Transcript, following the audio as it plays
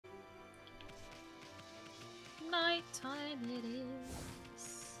nighttime it is.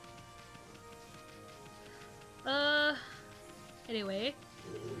 Anyway.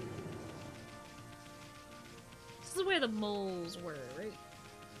 This is where the moles were, right?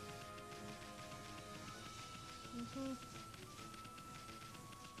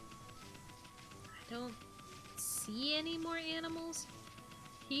 I don't see any more animals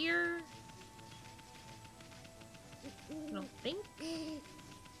here. I don't think.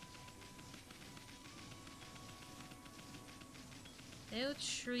 No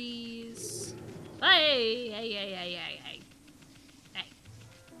trees. Hey! Hey, hey, hey, hey, hey. Hey.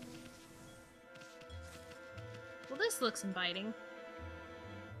 Well, this looks inviting.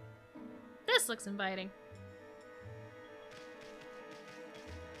 This looks inviting.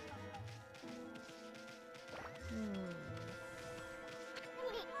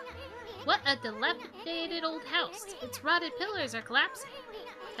 What a dilapidated old house. Its rotted pillars are collapsing.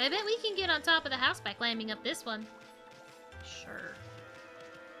 I bet we can get on top of the house by climbing up this one. Sure.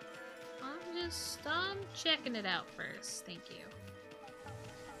 I'm checking it out first. Thank you.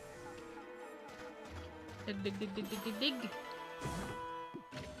 Dig, dig, dig, dig, dig, dig, dig.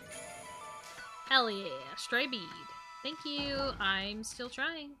 Hell yeah, stray bead. Thank you. I'm still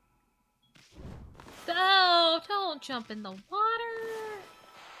trying. Oh, don't jump in the water.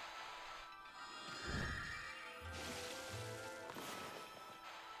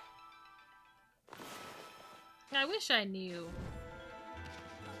 I wish I knew.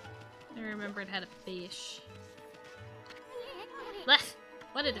 I remembered how to fish. Blech!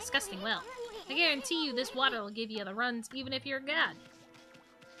 What a disgusting well. I guarantee you this water will give you the runs even if you're a god.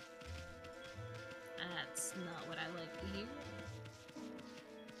 That's not what I like to hear.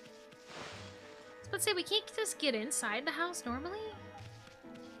 But say we can't just get inside the house normally?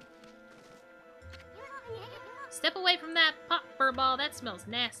 Step away from that pop fur ball, that smells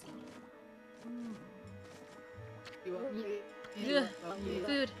nasty. Ugh,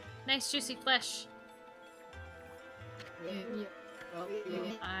 food. Nice juicy flesh.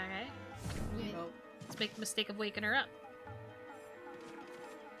 Alright. Let's make the mistake of waking her up.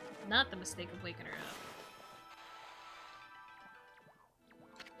 Not the mistake of waking her up.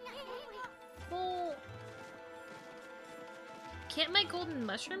 Well, can't my golden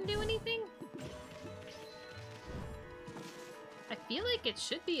mushroom do anything? I feel like it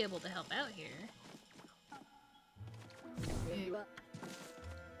should be able to help out here.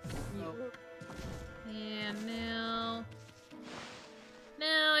 Yeah, no.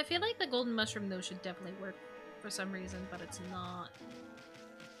 No, I feel like the golden mushroom though should definitely work for some reason, but it's not.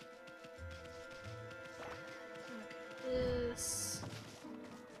 This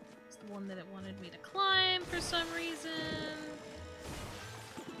is the one that it wanted me to climb for some reason.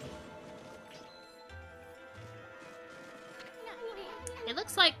 It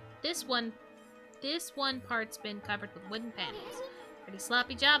looks like this one part's been covered with wooden panels. Pretty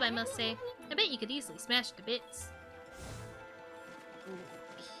sloppy job, I must say. I bet you could easily smash it to bits. Okay,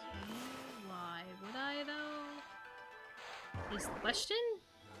 why would I though? Is the question?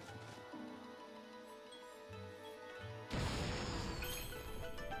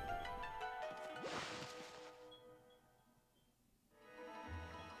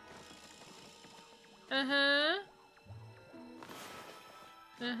 Uh-huh.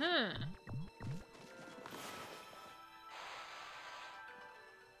 Uh-huh.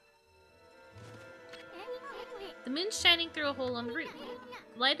 The moon's shining through a hole on the roof.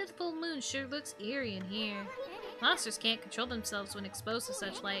 The light of the full moon sure looks eerie in here. Monsters can't control themselves when exposed to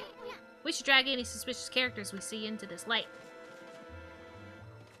such light. We should drag any suspicious characters we see into this light.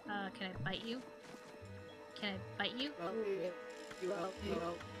 Can I bite you? Can I bite you?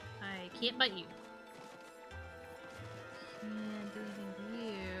 I can't bite you. Can't do anything to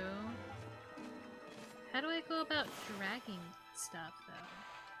you. How do I go about dragging stuff,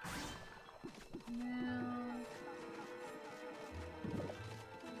 though? No.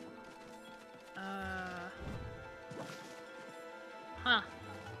 Huh.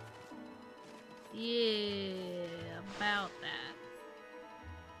 Yeah, about that.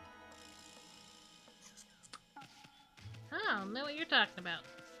 I don't know what you're talking about.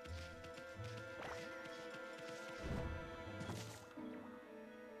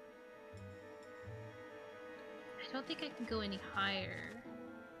 I don't think I can go any higher.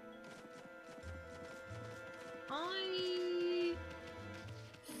 I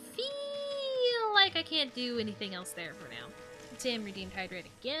feel like I can't do anything else there for now. Sam redeemed hydrate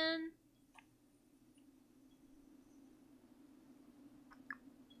again.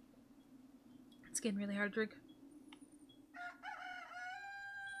 It's getting really hard to drink.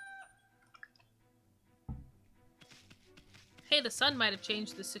 Hey, the sun might have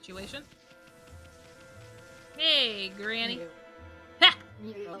changed this situation. Hey, Granny. Ha!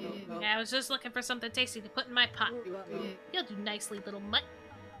 Yeah, I was just looking for something tasty to put in my pot. You'll do nicely, little mutt.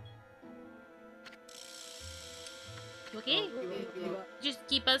 Okay? Just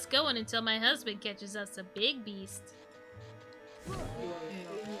keep us going until my husband catches us a big beast.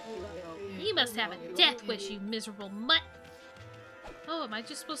 You must have a death wish, you miserable mutt. Oh, am I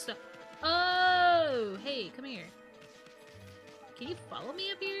just supposed to... Oh! Hey, come here. Can you follow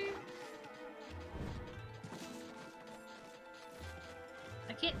me up here?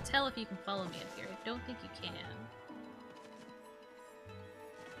 I can't tell if you can follow me up here. I don't think you can.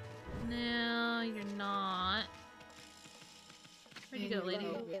 No, you're not. Where'd you go, lady?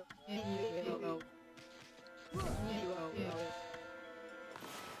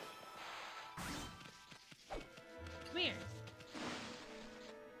 Come here.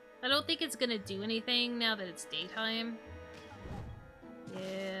 I don't think it's gonna do anything now that it's daytime.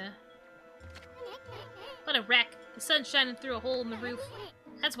 Yeah. What a wreck. The sun's shining through a hole in the roof.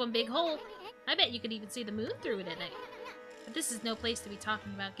 That's one big hole. I bet you could even see the moon through it at night. But this is no place to be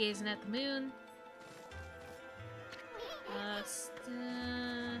talking about gazing at the moon.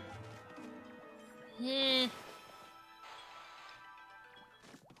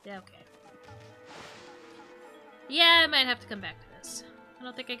 Okay. Yeah, I might have to come back to this. I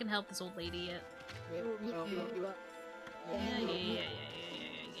don't think I can help this old lady yet. Yeah.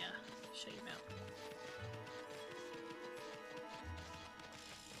 Shut your mouth.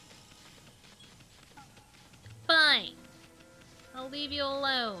 Fine. I'll leave you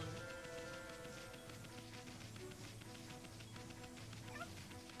alone.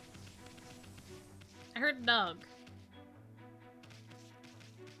 I heard a dog.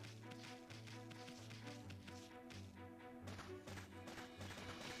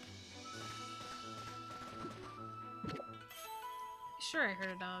 Sure, I heard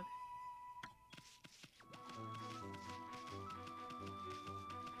a dog.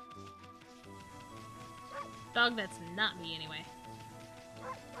 Dog that's not me, anyway.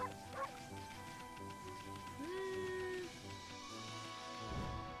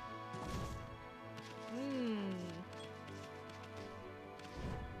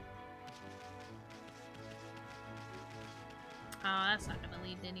 Oh, that's not gonna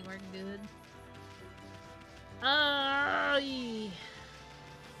lead to anywhere good. Yeah.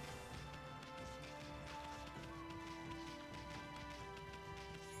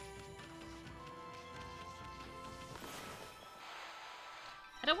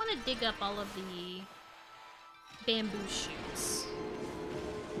 I don't want to dig up all of the bamboo shoots.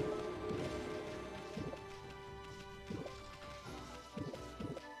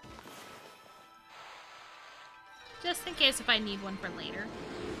 Just in case if I need one for later.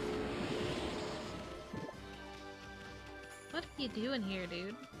 What are you doing here,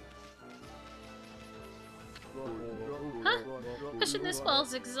 dude? Huh? Pushing this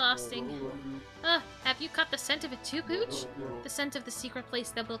wall's exhausting. Have you caught the scent of it too, Pooch? The scent of the secret place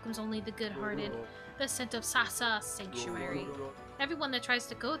that welcomes only the good-hearted. The scent of Sasa Sanctuary. Everyone that tries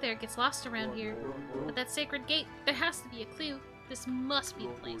to go there gets lost around here. But that sacred gate, there has to be a clue. This must be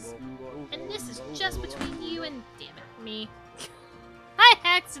the place. And this is just between you and, damn it, me. I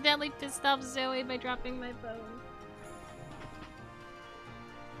accidentally pissed off Zoe by dropping my phone.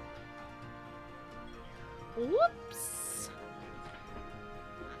 Whoops!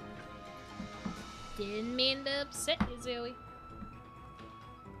 Didn't mean to upset you, Zoe.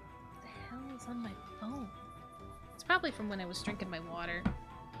 What the hell is on my phone? It's probably from when I was drinking my water.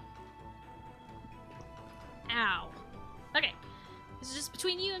 Ow. Okay. This is just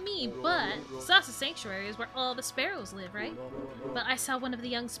between you and me, but Sasa Sanctuary is where all the sparrows live, right? But I saw one of the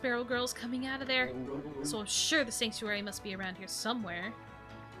young sparrow girls coming out of there, so I'm sure the sanctuary must be around here somewhere.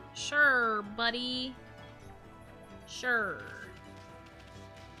 Sure, buddy. Sure.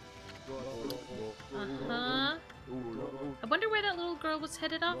 Uh-huh. I wonder where that little girl was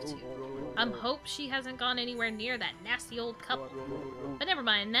headed off to. Hope she hasn't gone anywhere near that nasty old couple. But never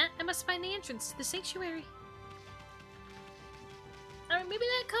mind that. I must find the entrance to the sanctuary. Or maybe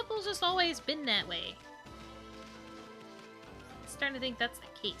that couple's just always been that way. I'm starting to think that's the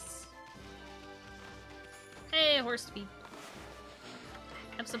case. Hey, horse to feed.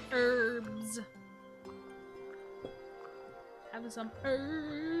 Have some herbs. Have some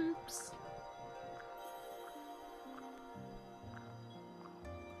herbs.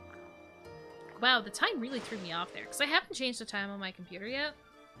 Wow, the time really threw me off there, because I haven't changed the time on my computer yet.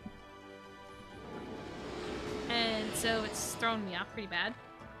 And so it's thrown me off pretty bad.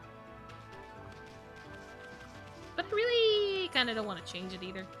 But I really kind of don't want to change it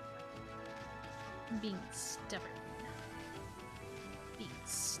either. I'm being stubborn. Being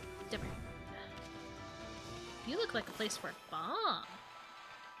stubborn. You look like a place for a bomb.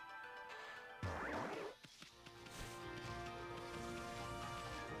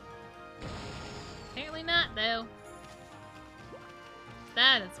 Apparently not, though.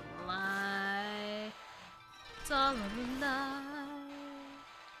 That is a lie. It's all a lie.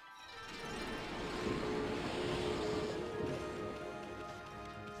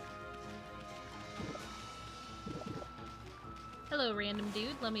 Hello, random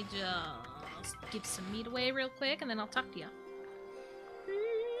dude. Let me just give some meat away real quick, and then I'll talk to you.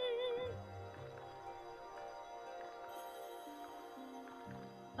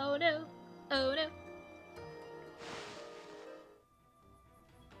 Oh no. Oh no.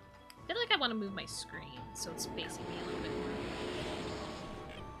 I feel like I want to move my screen so it's facing me a little bit more.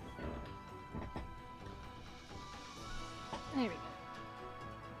 There we go.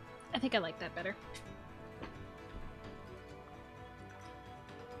 I think I like that better.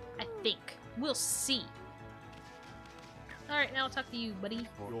 I think. We'll see. Alright, now I'll talk to you, buddy.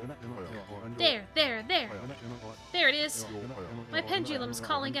 There! There it is! My pendulum's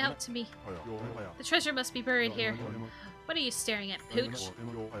calling out to me. The treasure must be buried here. What are you staring at, Pooch?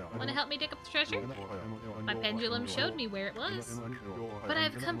 Want to help me dig up the treasure? My pendulum showed me where it was. But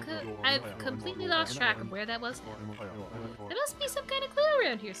I've completely lost track of where that was now. There must be some kind of clue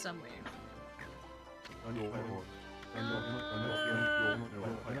around here somewhere.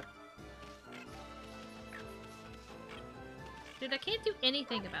 Dude, I can't do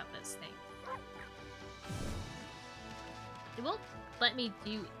anything about this thing. It won't let me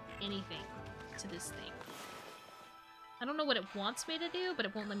do anything to this thing. I don't know what it wants me to do, but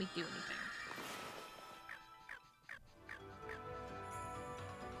it won't let me do anything.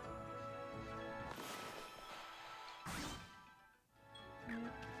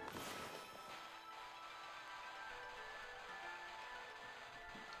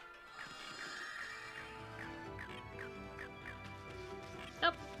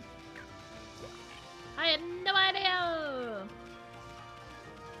 Nope. I had no idea!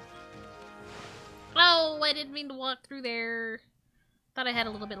 Oh, I didn't mean to walk through there. Thought I had a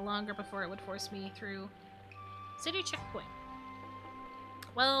little bit longer before it would force me through. City checkpoint.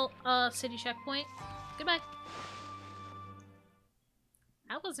 Well, city checkpoint. Goodbye.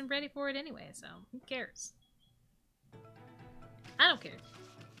 I wasn't ready for it anyway, so who cares? I don't care.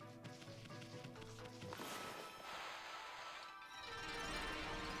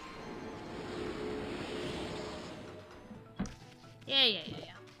 Yeah.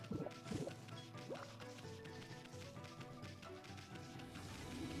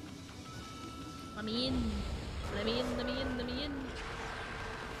 Let me in. Let me in.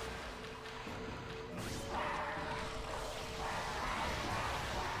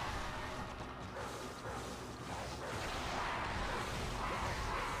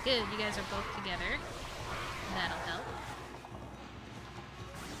 Good, you guys are both together. That'll help.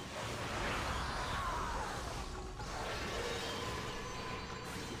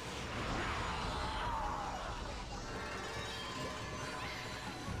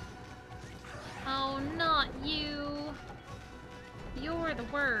 Oh, not you. You're the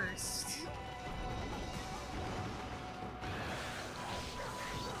worst.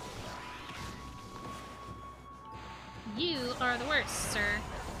 You are the worst, sir.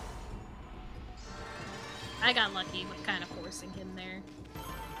 I got lucky with kind of forcing him there.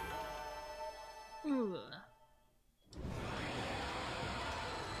 Ooh.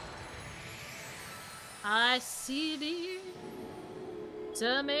 I see thee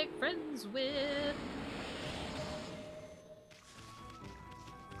to make friends with.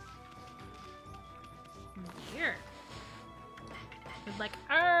 Here. With like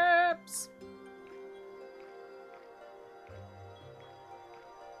herbs.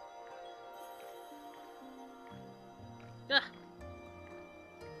 Ugh.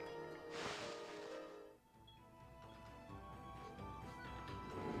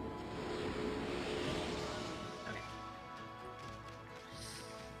 Okay.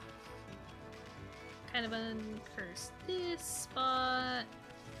 Kind of uncurse this spot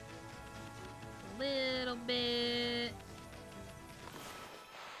a little bit.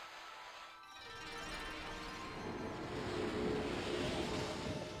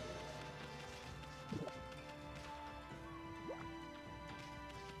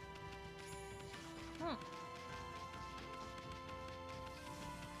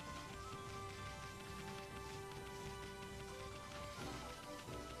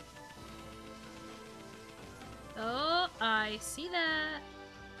 Oh, I see that.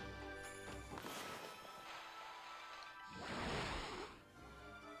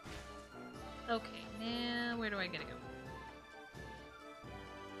 Okay, now where do I gotta go?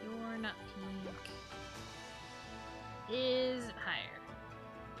 You're not pink. Is it higher?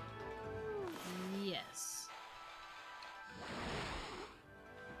 Yes.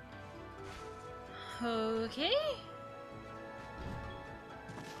 Okay.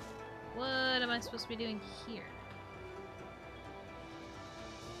 What am I supposed to be doing here?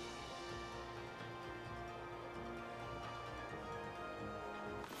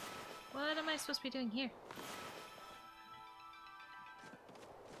 What am I supposed to be doing here?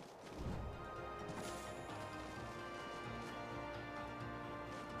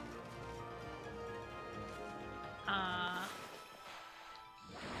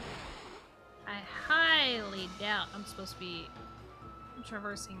 I highly doubt I'm supposed to be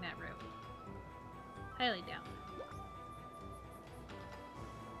traversing that road. Highly doubt.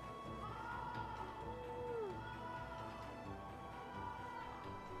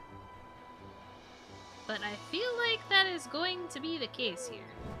 But I feel like that is going to be the case here.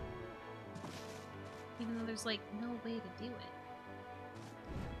 Even though there's like no way to do it.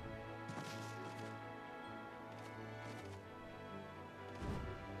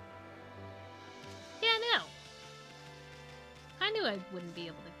 Yeah, no. I knew I wouldn't be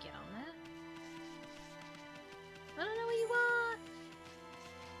able to get on that. I don't know what you want.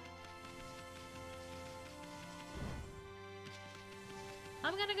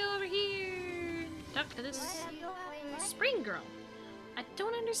 I'm gonna go over here and talk to this spring girl. I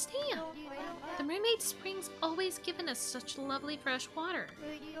don't understand. The mermaid spring's always given us such lovely fresh water.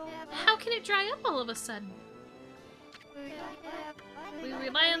 How can it dry up all of a sudden? We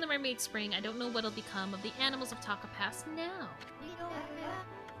rely on the mermaid spring. I don't know what'll become of the animals of Taka Pass now.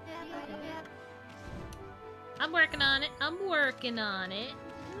 I'm working on it. I'm working on it.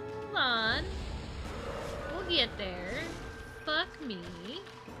 Hold on. We'll get there. Fuck me.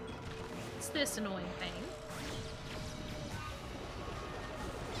 It's this annoying thing.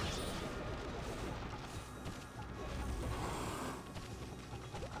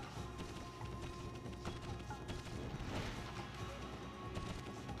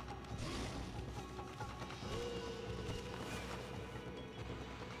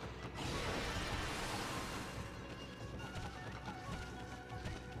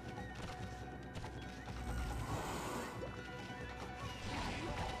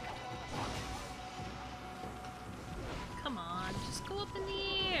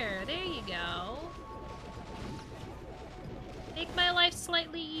 Make my life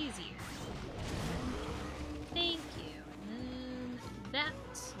slightly easier. Thank you. And then that.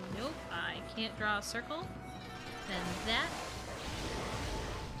 Nope, I can't draw a circle. Then that.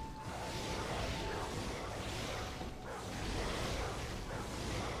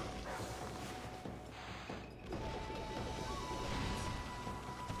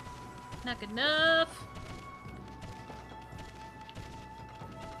 Not good enough.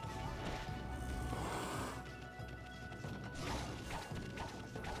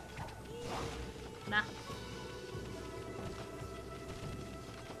 Nah.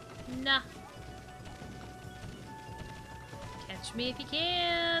 Nah. Catch me if you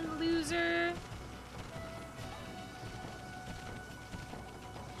can, loser.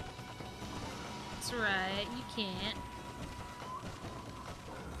 That's right, you can't.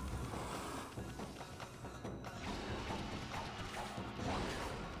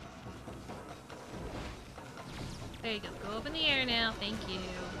 There you go. Go up in the air now. Thank you.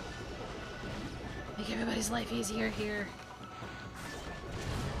 Make everybody's life easier here.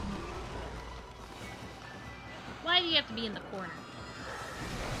 Why do you have to be in the corner?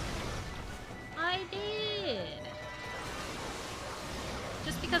 I did.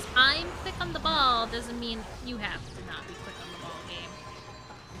 Just because I'm quick on the ball doesn't mean you have to not be quick on the ball, game.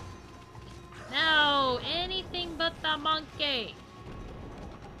 No! Anything but the monkey!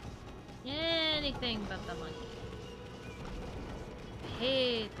 Anything but the monkey. I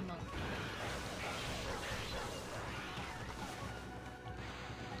hate the monkey.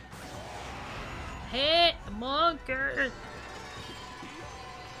 Hit the monkey!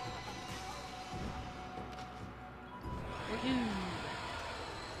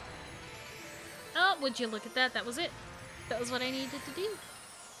 Oh, would you look at that? That was it. That was what I needed to do.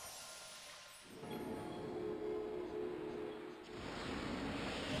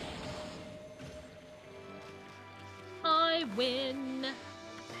 I win.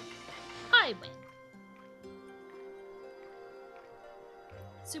 I win.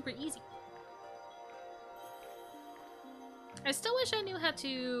 Super easy. I still wish I knew how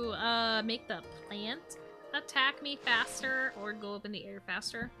to make the plant attack me faster or go up in the air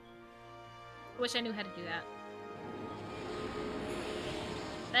faster. I wish I knew how to do that.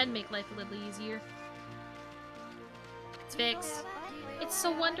 That'd make life a little easier. It's fixed. It's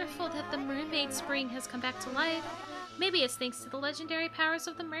so wonderful that the mermaid spring has come back to life. Maybe it's thanks to the legendary powers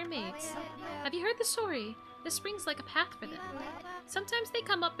of the mermaids. Have you heard the story? This spring's like a path for them. Sometimes they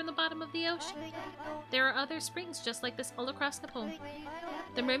come up from the bottom of the ocean. There are other springs just like this all across Nippon.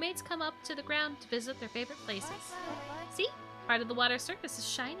 The mermaids come up to the ground to visit their favorite places. See? Part of the water's surface is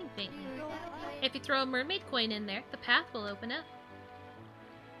shining faintly. If you throw a mermaid coin in there, the path will open up.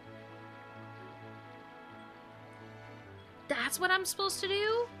 That's what I'm supposed to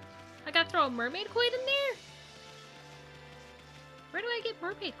do? I gotta throw a mermaid coin in there? Where do I get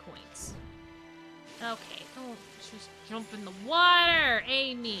mermaid coins? Okay, don't just jump in the water,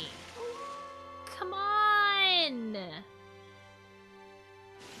 Amy. Come on!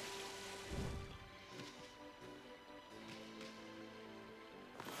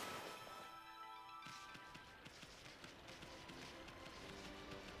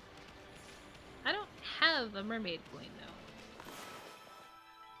 I don't have a mermaid coin, though.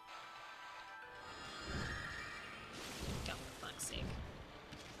 Oh, for fuck's sake.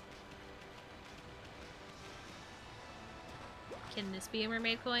 Can this be a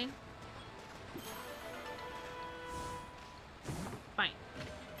mermaid coin? Fine.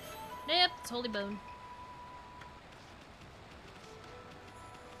 Nope, it's holy bone.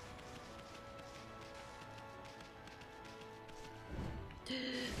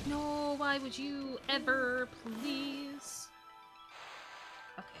 No, why would you ever, please?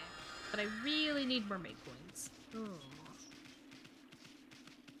 Okay, but I really need mermaid coins. Ugh.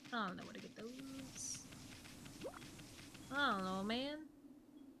 I don't know where to get those. I don't know, man.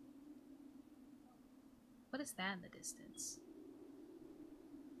 What is that in the distance?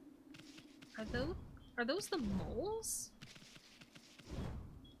 Are those the moles?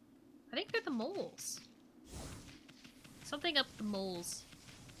 I think they're the moles. Something up the moles.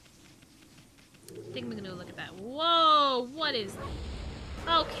 I think I'm gonna go look at that. Whoa! What is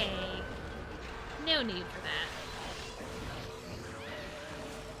that? Okay. No need for that.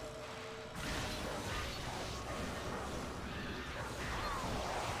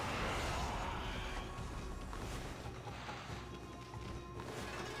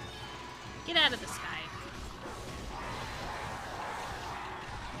 Get out of the sky.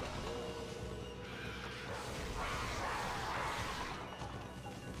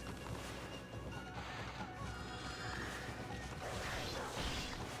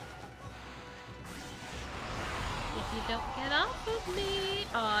 If you don't get off of me,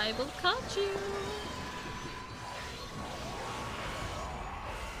 I will cut you.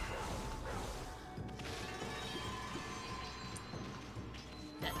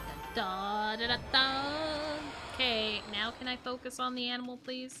 Da, da, da, da. Okay, now can I focus on the animal,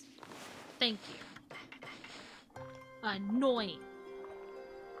 please? Thank you. Annoying.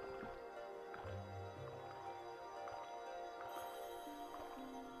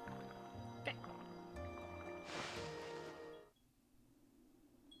 Okay.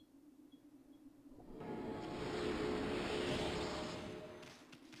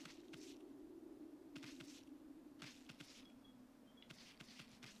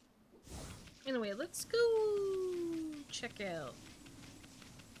 Anyway, let's go check out.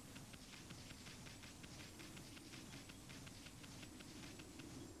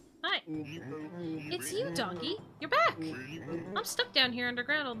 Hi. It's you, doggy. You're back. I'm stuck down here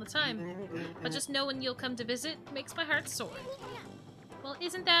underground all the time. But just knowing you'll come to visit makes my heart soar. Well,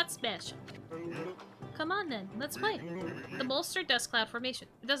 isn't that special? Come on then, let's play. The Bolster Dust Cloud Formation.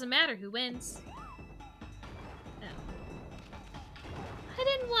 It doesn't matter who wins. I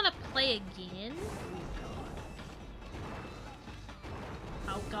didn't want to play again.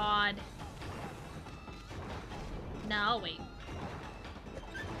 Oh god. No, wait.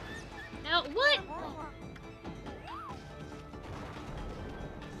 No, what?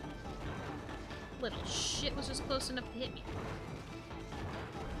 Little shit was just close enough to hit me.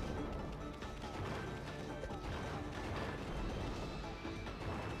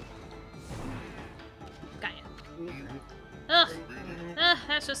 Got ya. Ugh. Ugh,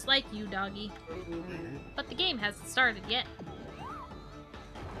 that's just like you, doggy. But the game hasn't started yet.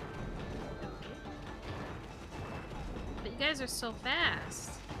 But you guys are so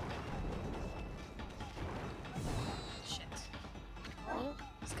fast. Shit. Well,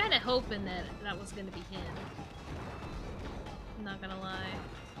 I was kind of hoping that that was gonna be him. I'm not gonna lie.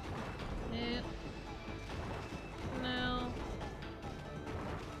 Nope. No.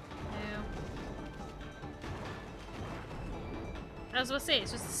 No. I was gonna say,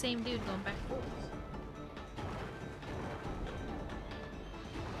 it's just the same dude going back and forth.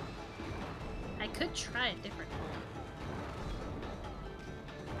 I could try a different one.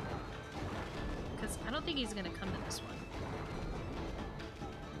 Because I don't think he's gonna come to this one.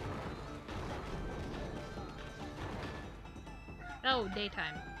 Oh,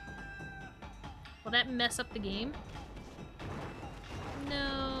 daytime. Will that mess up the game?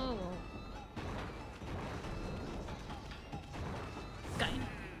 No. Got him.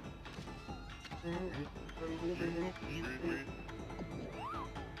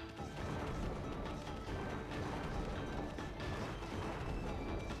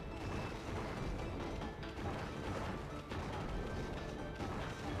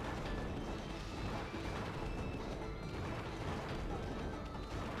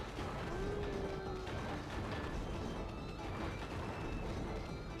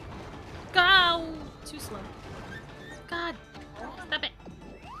 Go! Too slow. God! Stop it!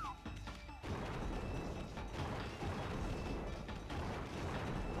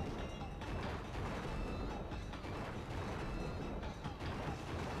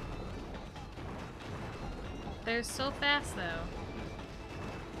 They're so fast, though.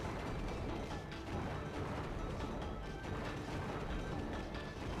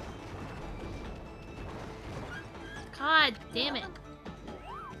 God damn it.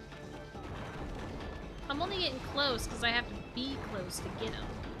 I'm only getting close because I have to be close to get him.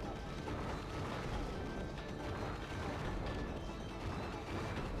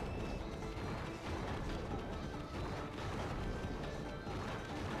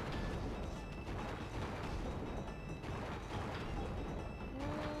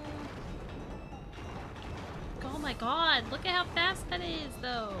 Oh my god, look at how fast that is,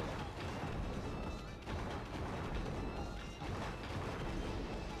 though.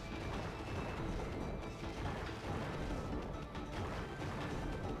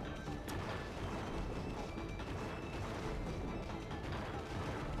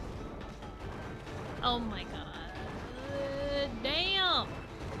 Oh my god. Damn!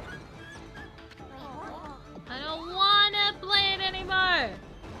 I don't wanna play it anymore!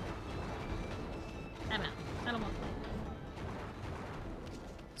 I'm out. I don't want to play it.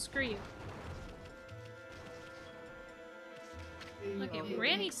 Screw you. Okay,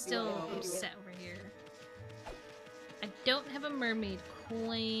 Granny's still upset over here. I don't have a mermaid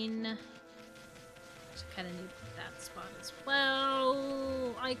coin. So kind of need that spot as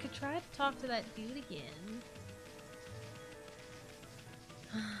well. I could try to talk to that dude again.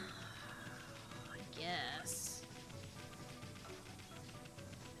 I guess.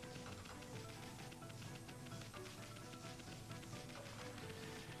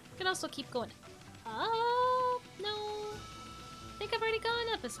 I can also keep going up. No. I think I've already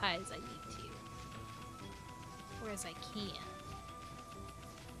gone up as high as I need to. Or as I can.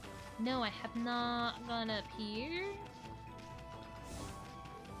 No, I have not gone up here.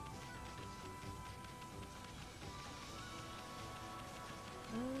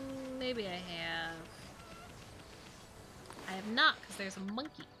 Maybe I have. I have not, because there's a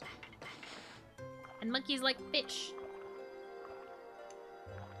monkey. And monkeys like fish.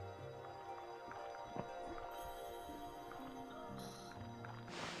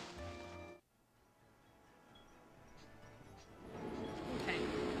 Okay.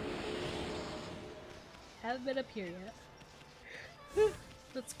 Haven't been up here yet.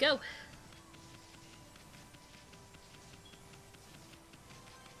 Let's go.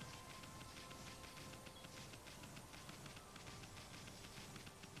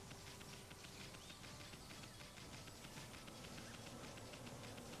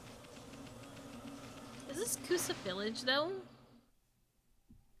 Is this Kusa Village, though?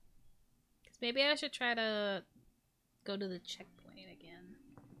 Because maybe I should try to go to the checkpoint again.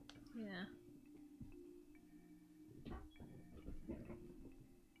 Yeah.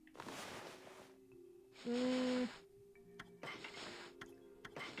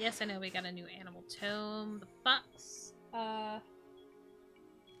 Yes, I know we got a new animal tome. The fox.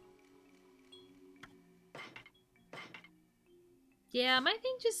 Yeah, my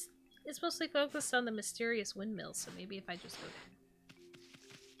thing just is mostly focused on the mysterious windmill, so maybe if I just go there.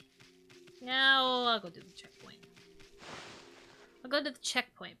 Now I'll go to the checkpoint. I'll go to the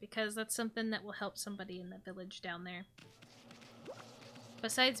checkpoint because that's something that will help somebody in the village down there.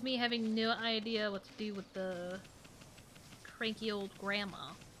 Besides me having no idea what to do with the cranky old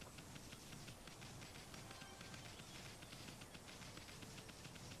grandma.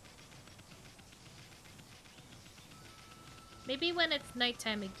 Maybe when it's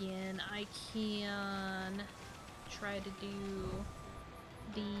nighttime again, I can try to do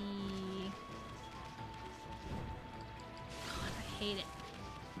the... God, I hate it.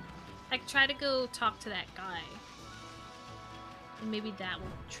 I can try to go talk to that guy. And maybe that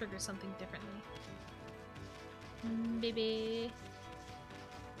will trigger something differently. Maybe...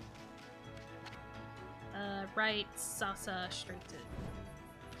 right, Sasa, straight to...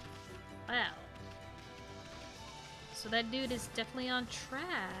 Wow. So that dude is definitely on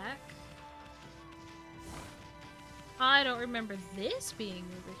track. I don't remember this being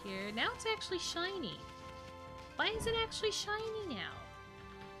over here. Now it's actually shiny. Why is it actually shiny now?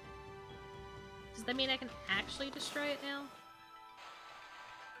 Does that mean I can actually destroy it now?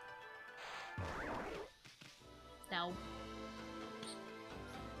 No.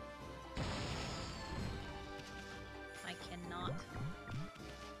 I cannot.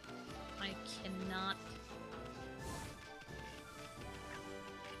 I cannot.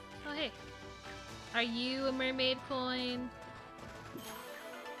 Oh, hey. Are you a mermaid coin?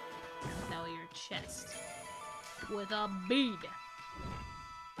 No, your chest. With a bead.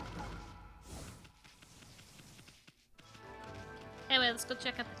 Anyway, let's go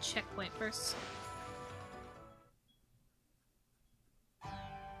check out the checkpoint first.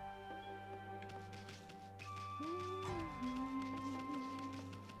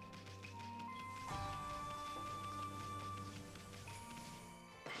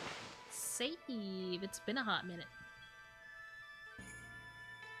 Save. It's been a hot minute.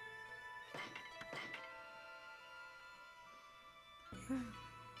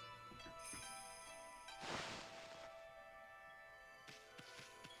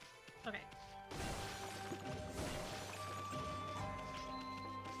 Okay.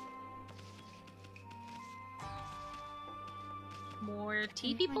 More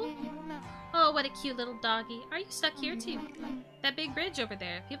tea people? Oh, what a cute little doggy. Are you stuck here too? That big bridge over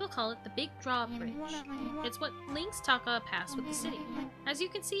there, people call it the Big Drawbridge. It's what links Taka Pass with the city. As you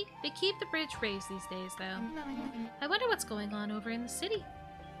can see, they keep the bridge raised these days, though. I wonder what's going on over in the city.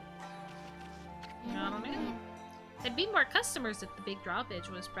 I don't know. There'd be more customers if the Big Drawbridge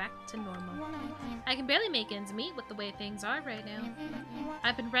was back to normal. I can barely make ends meet with the way things are right now.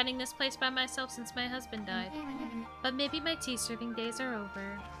 I've been running this place by myself since my husband died. But maybe my tea-serving days are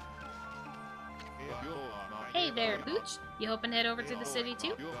over. Hey there, Pooch. You hoping to head over to the city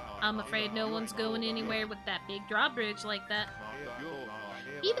too? I'm afraid no one's going anywhere with that big drawbridge like that.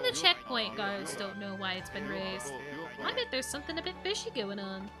 Even the checkpoint guards don't know why it's been raised. I bet there's something a bit fishy going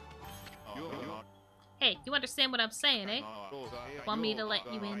on. Hey, you understand what I'm saying, eh? Want me to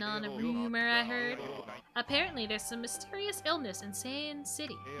let you in on a rumor I heard? Apparently there's some mysterious illness in Sand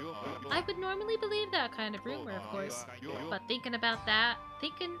City. I would normally believe that kind of rumor, of course. But thinking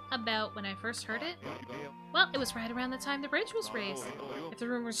about when I first heard it, well, it was right around the time the bridge was raised. If the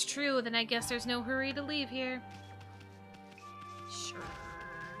rumor's true, then I guess there's no hurry to leave here. Sure,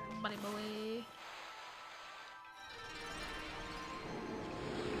 buddy boy.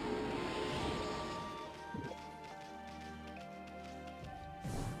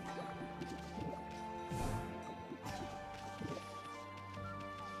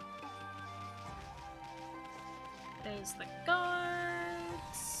 There's the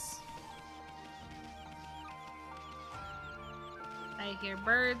guards. I hear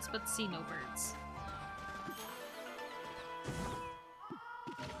birds, but see no birds.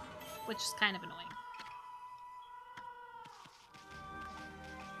 Which is kind of annoying.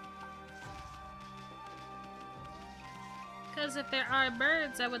 Because if there are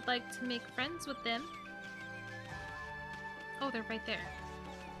birds, I would like to make friends with them. Oh, they're right there.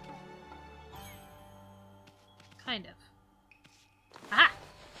 Kind of. Aha!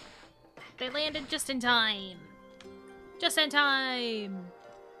 They landed just in time. Just in time!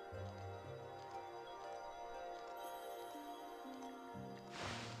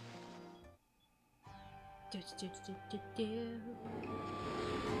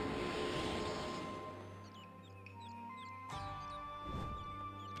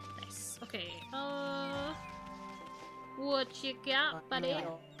 Nice. Okay. What you got, buddy?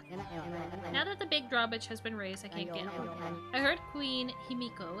 Now that the big drawbridge has been raised, I can't get home. I heard Queen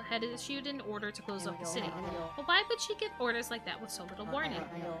Himiko had issued an order to close up the city. But why would she give orders like that with so little warning?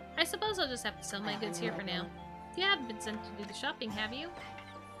 I suppose I'll just have to sell my goods here for now. You haven't been sent to do the shopping, have you?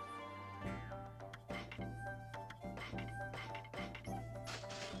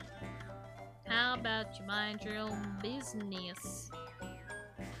 How about you mind your own business?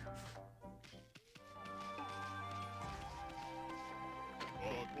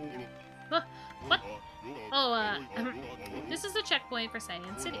 What? Oh, this is a checkpoint for Sand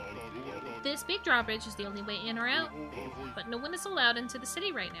City. This big drawbridge is the only way in or out, but no one is allowed into the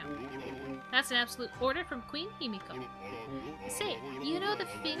city right now. That's an absolute order from Queen Himiko. Say, you know the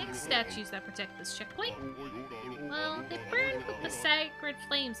phoenix statues that protect this checkpoint? Well, they burned with the sacred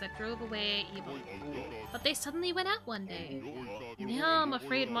flames that drove away evil. But they suddenly went out one day. Now I'm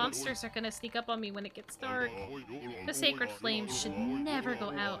afraid monsters are gonna sneak up on me when it gets dark. The sacred flames should never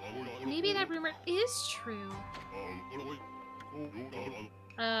go out. Maybe that rumor is true.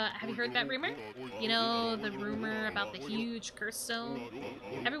 Have you heard that rumor? You know, the rumor about the huge curse zone?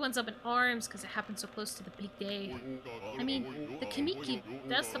 Everyone's up in arms because it happened so close to the big day. I mean, the Kamiki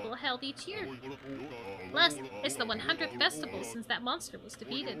Festival held each year. Plus, it's the 100th festival since that monster was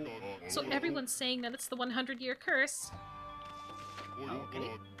defeated. So everyone's saying that it's the 100-year curse.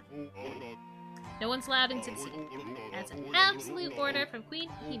 Okay. No one's allowed into the city. That's an absolute order from Queen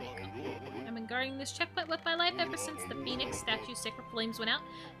Himiko. I've been guarding this checkpoint with my life ever since the Phoenix statue sacred flames went out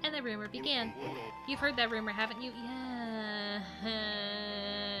and the rumor began. You've heard that rumor, haven't you?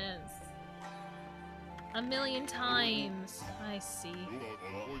 Yes. A million times. I see.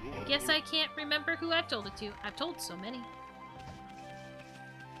 I guess I can't remember who I've told it to. I've told so many. Do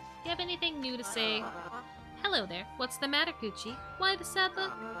you have anything new to say? Hello there. What's the matter, Gucci? Why the sad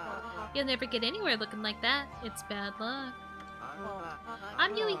look? You'll never get anywhere looking like that. It's bad luck.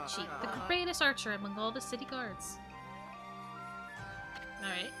 I'm Yuichi, the greatest archer among all the city guards.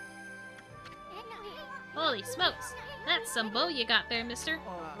 Alright. Holy smokes! That's some bow you got there, mister.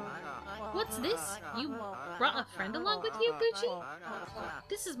 What's this? You brought a friend along with you, Gucci?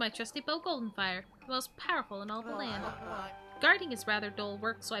 This is my trusty bow, Goldenfire, the most powerful in all the land. Guarding is rather dull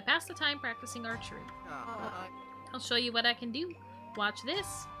work, so I pass the time practicing archery. I'll show you what I can do. Watch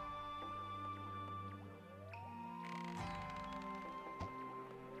this.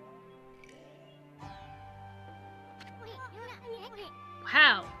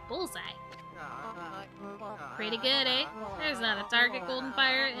 Wow, bullseye. Pretty good, eh? There's not a target,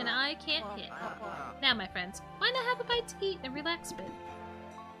 Goldenfire, and I can't hit. Now, my friends, why not have a bite to eat and relax a bit?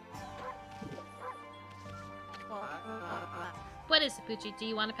 What is it, Pucci? Do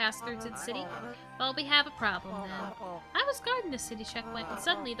you want to pass through to the city? Well, we have a problem then. I was guarding the city checkpoint and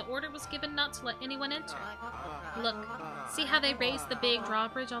suddenly the order was given not to let anyone enter. Look, see how they raised the big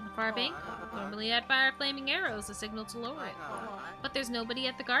drawbridge on the far bank? Normally I'd fire flaming arrows, a signal to lower it. But there's nobody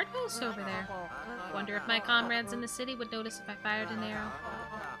at the guard post over there. Wonder if my comrades in the city would notice if I fired an arrow.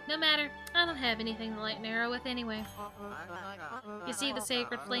 No matter, I don't have anything to light an arrow with anyway. You see, the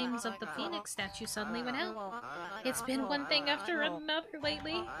sacred flames of the Phoenix statue suddenly went out. It's been one thing after another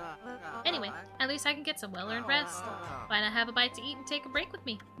lately. Anyway, at least I can get some well-earned rest. Why not have a bite to eat and take a break with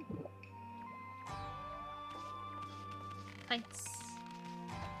me? Thanks.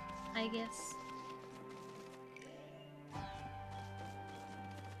 I guess.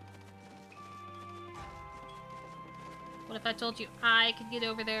 What if I told you I could get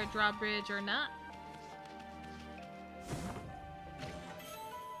over there, drawbridge or not?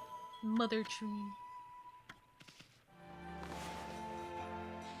 Mother tree.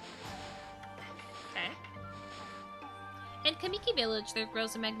 Okay. In Kamiki Village, there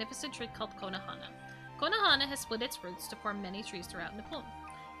grows a magnificent tree called Konohana. Konohana has split its roots to form many trees throughout Nippon.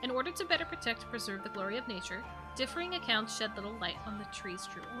 In order to better protect and preserve the glory of nature, differing accounts shed little light on the tree's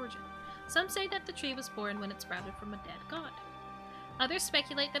true origin. Some say that the tree was born when it sprouted from a dead god. Others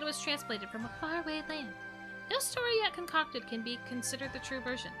speculate that it was transplanted from a faraway land. No story yet concocted can be considered the true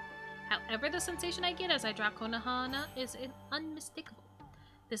version. However, the sensation I get as I draw Konohana is unmistakable.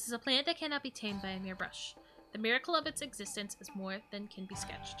 This is a plant that cannot be tamed by a mere brush. The miracle of its existence is more than can be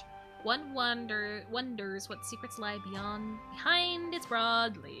sketched. One wonders what secrets lie behind its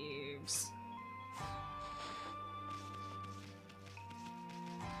broad leaves.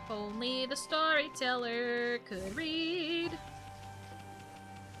 Only the storyteller could read.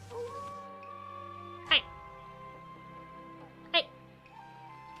 Hey! Hey!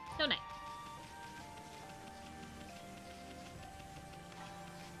 No night.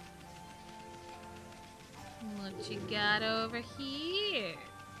 What you got over here?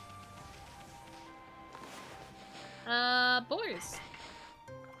 Boars.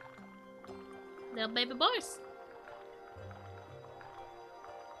 Little baby boars.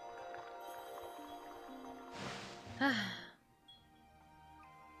 I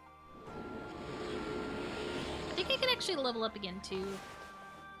think I can actually level up again too.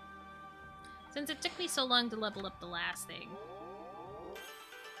 Since it took me so long to level up the last thing.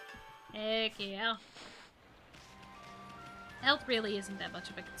 Heck yeah. Health really isn't that much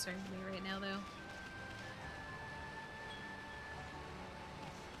of a concern to me right now though.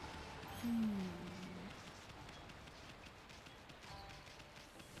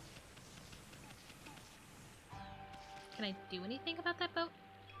 Can I do anything about that boat?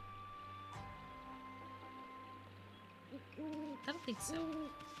 I don't think so.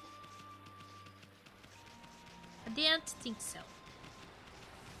 I don't think so.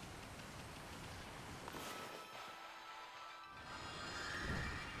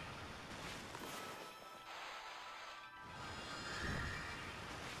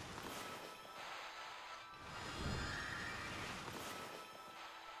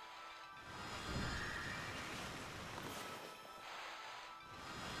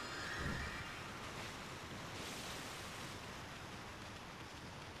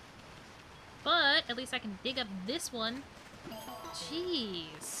 at least I can dig up this one.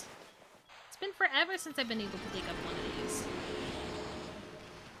 Jeez. It's been forever since I've been able to dig up one of these.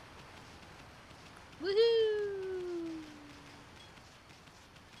 Woohoo!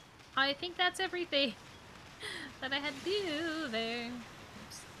 I think that's everything that I had to do there.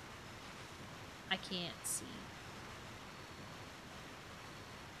 Oops. I can't see.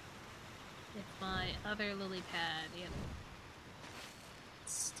 If my other lily pad, yep.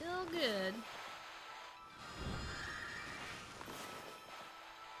 Still good.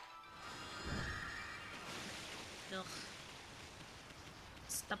 Ugh.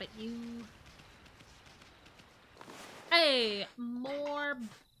 Stop it, you. Hey, more.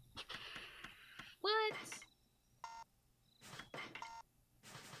 What?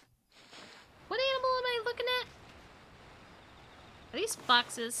 What animal am I looking at? Are these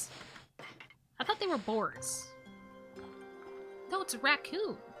foxes? I thought they were boars. No, it's a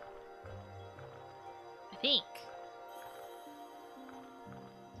raccoon. I think.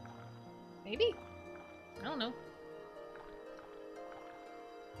 Maybe? I don't know.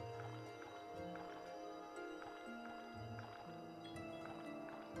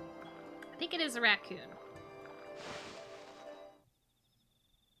 I think it is a raccoon.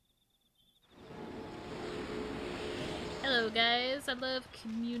 Hello guys, I love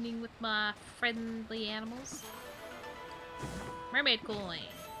communing with my friendly animals. Mermaid coin.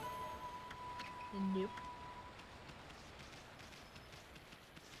 Nope.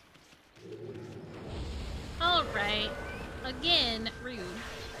 Alright. Again, rude.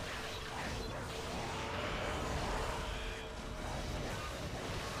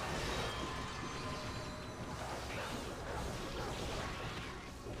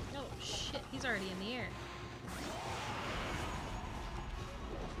 Oh shit, he's already in the air.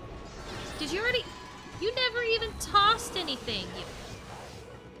 Did you already? You never even tossed anything, you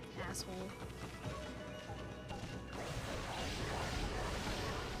asshole.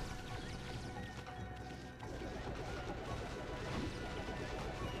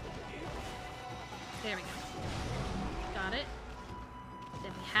 There we go. Got it.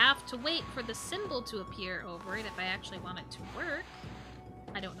 Then we have to wait for the symbol to appear over it if I actually want it to work.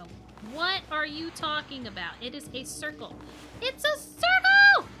 I don't know. What are you talking about? It is a circle. It's a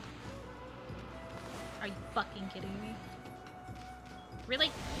circle! Are you fucking kidding me? Really?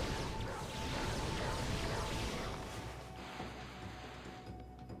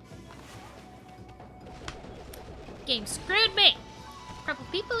 Game screwed me! Purple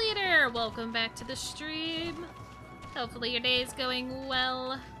People Eater, welcome back to the stream. Hopefully your day is going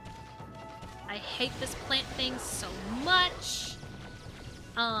well. I hate this plant thing so much.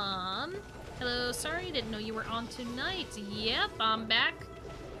 Hello, sorry, didn't know you were on tonight. Yep, I'm back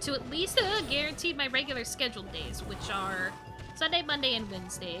to at least guaranteed my regular scheduled days, which are Sunday, Monday, and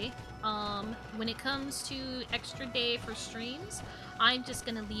Wednesday. When it comes to extra day for streams, I'm just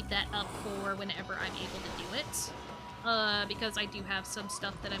gonna leave that up for whenever I'm able to do it. Because I do have some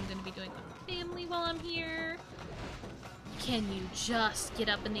stuff that I'm gonna be doing with my family while I'm here. Can you just get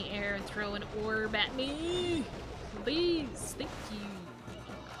up in the air and throw an orb at me? Please, thank you.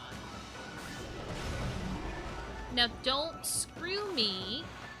 Now don't screw me,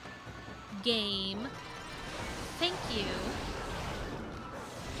 game. Thank you.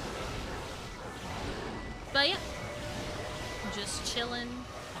 But yeah, just chilling,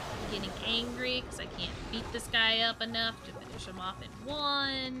 getting angry because I can't beat this guy up enough to finish him off in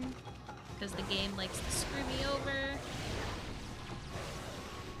one, because the game likes to screw me over.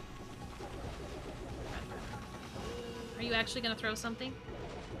 Are you actually gonna throw something?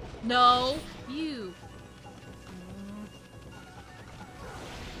 No, you.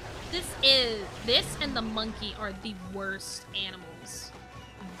 This and the monkey are the worst animals.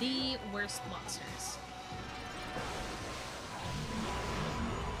 The worst monsters.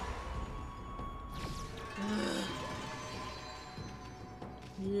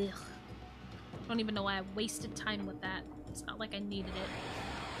 Ugh. I don't even know why I wasted time with that. It's not like I needed it.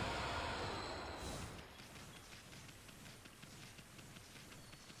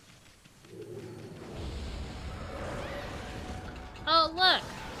 Oh, look!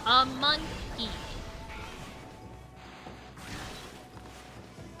 A monkey!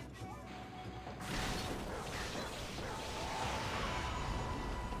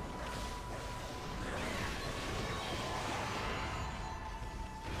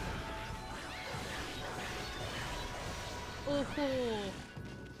 Oh,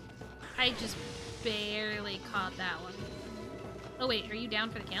 I just barely caught that one. Oh wait, are you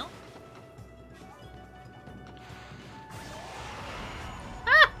down for the count?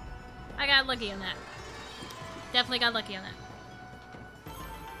 Ah! I got lucky on that. Definitely got lucky on that.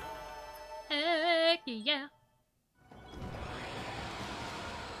 Heck yeah.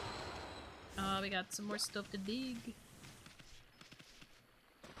 Oh, we got some more stuff to dig.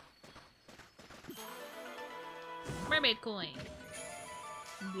 Mermaid coin.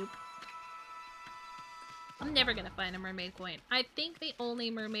 Nope. I'm never gonna find a mermaid coin. I think the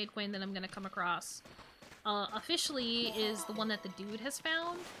only mermaid coin that I'm gonna come across officially is the one that the dude has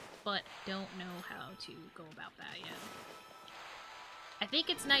found, but don't know how to go about that yet. I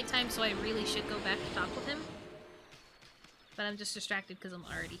think it's nighttime, so I really should go back to talk with him. But I'm just distracted because I'm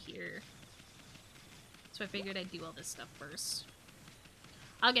already here. So I figured I'd do all this stuff first.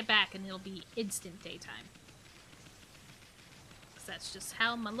 I'll get back and it'll be instant daytime. Because that's just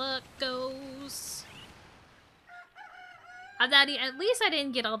how my luck goes. At least I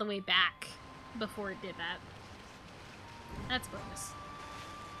didn't get all the way back before it did that. That's bonus.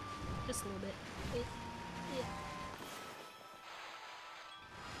 Just a little bit.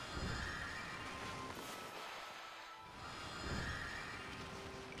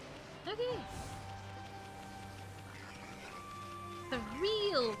 Okay. The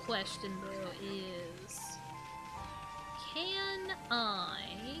real question, though, is... can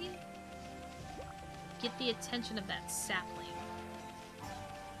I get the attention of that sapling?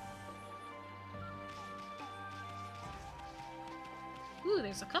 Ooh,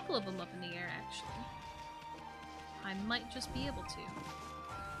 there's a couple of them up in the air, actually. I might just be able to.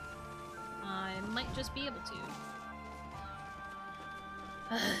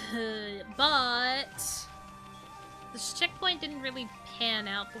 But this checkpoint didn't really pan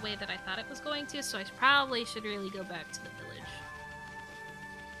out the way that I thought it was going to, so I probably should really go back to the village.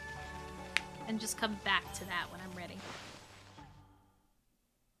 And just come back to that when I'm ready.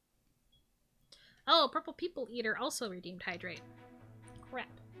 Oh, Purple People Eater also redeemed Hydrate. Crap.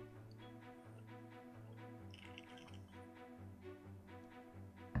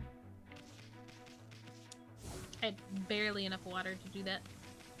 I had barely enough water to do that.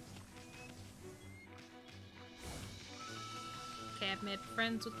 Okay, I've made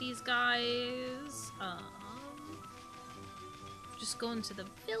friends with these guys. Just going to the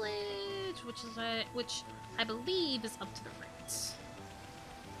village, which I believe is up to the right.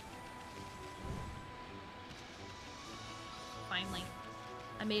 Finally,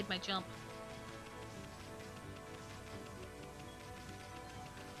 I made my jump.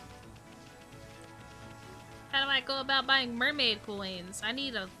 How do I go about buying mermaid coins? I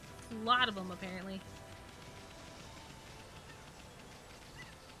need a lot of them, apparently.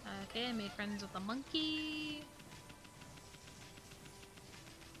 Okay, I made friends with a monkey.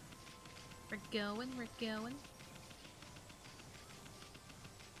 We're going.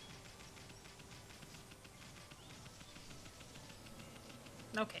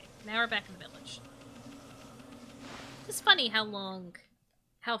 Okay, now we're back in the village. It's funny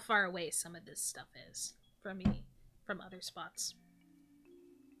how far away some of this stuff is from me, from other spots.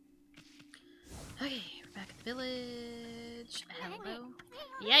 Okay, we're back at the village. Hello.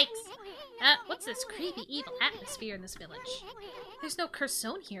 Yikes! What's this creepy, evil atmosphere in this village? There's no cursed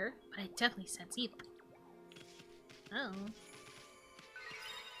zone here, but I definitely sense evil. Oh.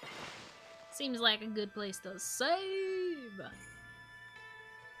 Seems like a good place to save!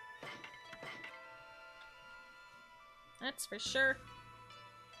 That's for sure.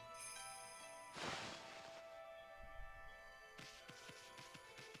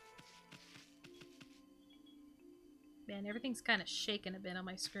 Man, everything's kind of shaking a bit on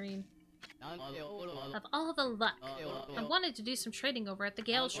my screen. Of all the luck, I wanted to do some trading over at the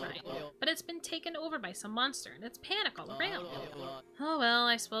Gale Shrine, but it's been taken over by some monster, and it's panic all around. Oh well,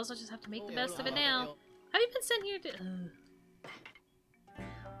 I suppose I'll just have to make the best of it now. Have you been sent here to...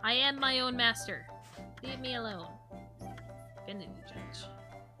 I am my own master. Leave me alone. Offended you, Judge.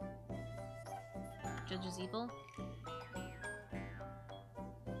 Judge is evil.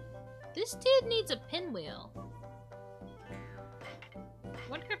 This dude needs a pinwheel.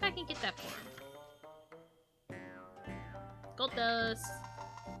 Wonder if I can get that for him. Gold dust.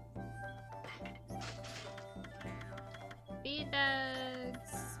 Feed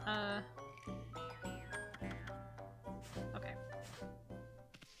bags. Okay.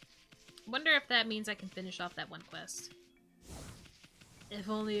 Wonder if that means I can finish off that one quest. If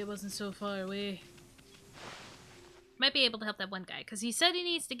only it wasn't so far away. Might be able to help that one guy, because he said he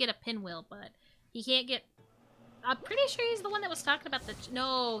needs to get a pinwheel, but he can't get... I'm pretty sure he's the one that was talking about the...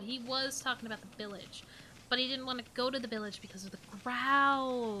 No, he was talking about the village. But he didn't want to go to the village because of the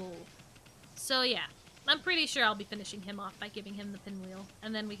growl. So yeah, I'm pretty sure I'll be finishing him off by giving him the pinwheel.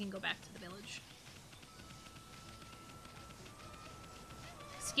 And then we can go back to the village.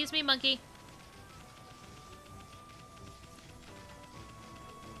 Excuse me, monkey.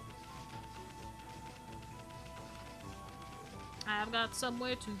 I've got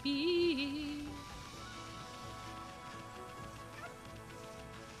somewhere to be.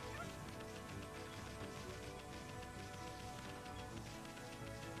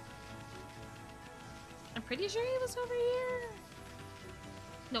 I'm pretty sure he was over here.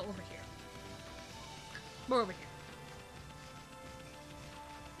 No, over here. More over here.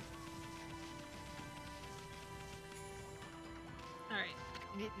 Alright.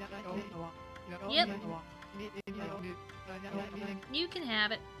 Yep. You can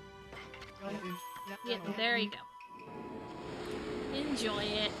have it. Yep, there you go. Enjoy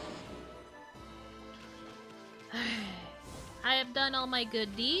it. I have done all my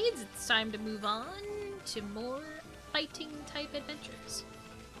good deeds. It's time to move on to more fighting type adventures.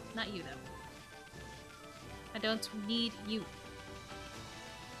 Not you, though. I don't need you.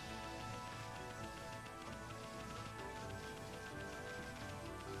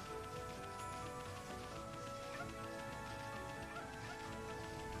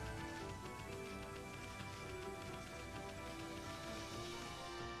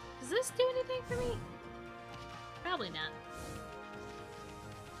 Does this do anything for me? Probably not.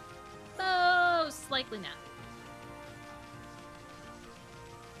 Most likely not.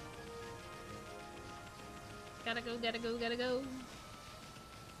 Gotta go, gotta go, gotta go.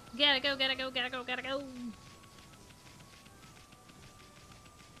 Gotta go, gotta go, gotta go, gotta go.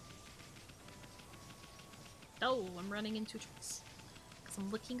 Oh, I'm running into trees. Because I'm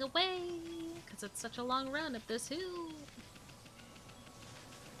looking away. Because it's such a long run up this hill.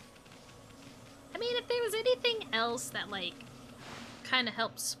 I mean, if there was anything else that, like, kind of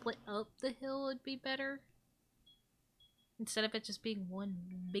helped split up the hill, it'd be better. Instead of it just being one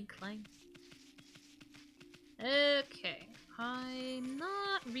big climb. Okay. I'm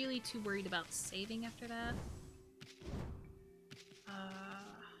not really too worried about saving after that.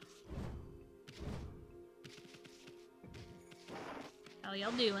 How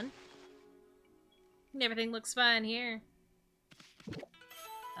y'all doing? Everything looks fine here.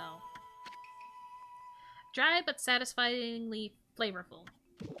 Oh. Dry but satisfyingly flavorful.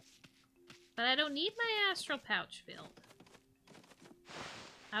 But I don't need my astral pouch filled.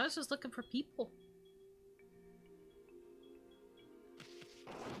 I was just looking for people.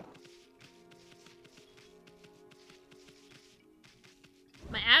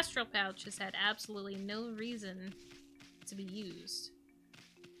 My astral pouch has had absolutely no reason to be used.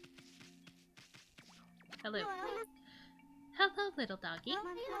 Hello. Hello, little doggy.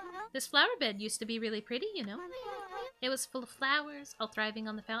 This flower bed used to be really pretty, you know. It was full of flowers, all thriving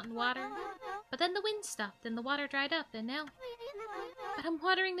on the fountain water. But then the wind stopped and the water dried up, and now... But I'm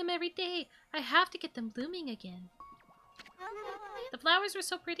watering them every day. I have to get them blooming again. The flowers were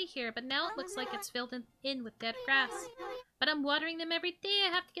so pretty here, but now it looks like it's filled in with dead grass. But I'm watering them every day.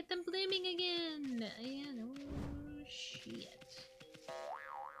 I have to get them blooming again. And oh, shit.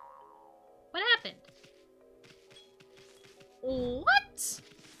 What happened? What?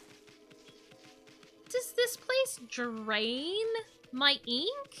 Does this place drain my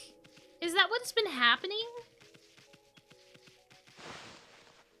ink? Is that what's been happening?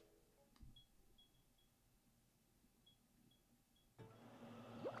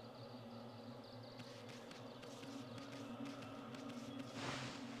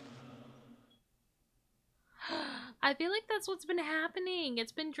 I feel like that's what's been happening.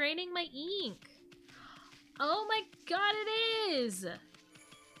 It's been draining my ink. Oh my god, it is!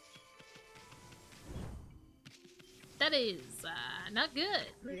 That is, not good.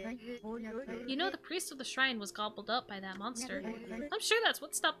 You know, the priest of the shrine was gobbled up by that monster. I'm sure that's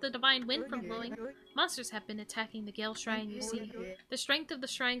what stopped the divine wind from blowing. Monsters have been attacking the Gale Shrine, you see. The strength of the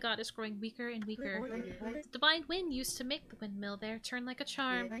shrine god is growing weaker and weaker. The divine wind used to make the windmill there turn like a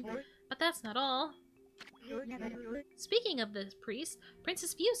charm. But that's not all. Speaking of the priest,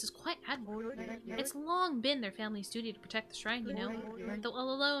 Princess Fuse is quite admirable. It's long been their family's duty to protect the shrine, you know. Though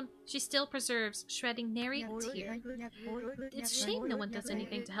all alone, she still preserves, shredding nary a tear. It's a shame no one does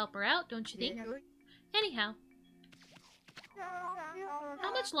anything to help her out, don't you think? Anyhow,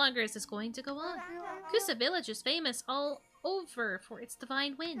 how much longer is this going to go on? Kusa Village is famous all over for its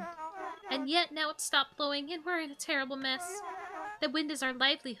divine wind. And yet now it's stopped blowing and we're in a terrible mess. The wind is our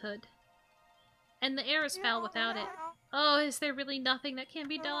livelihood. And the air is foul without it. Oh, is there really nothing that can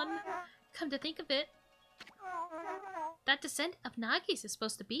be done? Come to think of it. That descendant of Nagi's is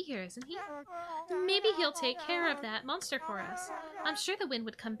supposed to be here, isn't he? Maybe he'll take care of that monster for us. I'm sure the wind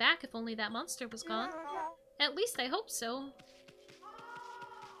would come back if only that monster was gone. At least I hope so.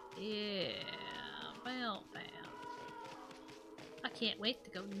 Yeah, well. I can't wait to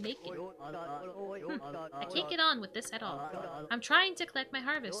go naked. I can't get on with this at all. I'm trying to collect my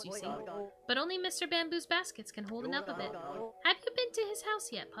harvest, you see. But only Mr. Bamboo's baskets can hold enough of it. Have you been to his house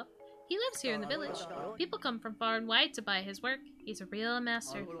yet, pup? He lives here in the village. People come from far and wide to buy his work. He's a real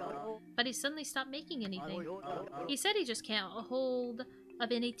master. But he suddenly stopped making anything. He said he just can't hold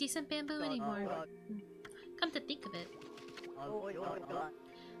of any decent bamboo anymore. Come to think of it.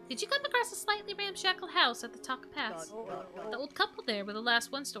 Did you come across a slightly ramshackle house at the Taka Pass? The old couple there were the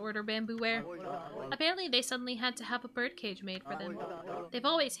last ones to order bamboo ware. Apparently they suddenly had to have a birdcage made for them. They've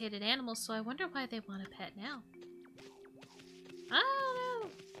always hated animals, so I wonder why they want a pet now. I don't know.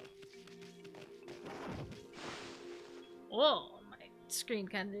 Whoa, my screen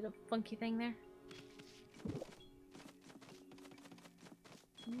kind of did a funky thing there.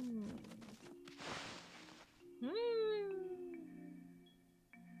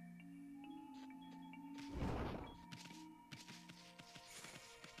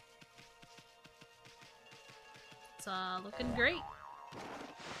 It's all looking great.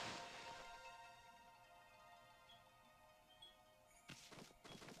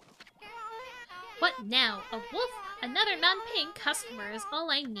 What now? A wolf? Another non-paying customer is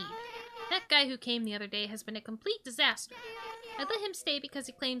all I need. That guy who came the other day has been a complete disaster. I let him stay because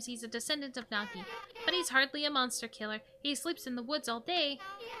he claims he's a descendant of Nagi, but he's hardly a monster killer. He sleeps in the woods all day,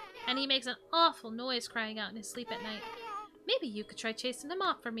 and he makes an awful noise crying out in his sleep at night. Maybe you could try chasing him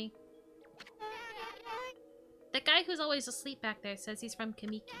off for me. That guy who's always asleep back there says he's from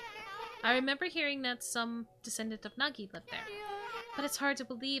Kamiki. I remember hearing that some descendant of Nagi lived there. But it's hard to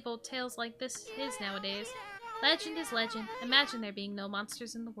believe old tales like this is nowadays. Legend is legend. Imagine there being no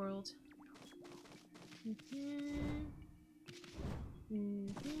monsters in the world.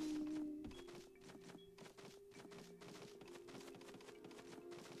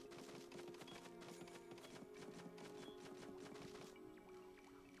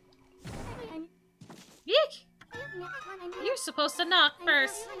 Yeek! You're supposed to knock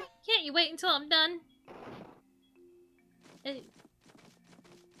first. Can't you wait until I'm done?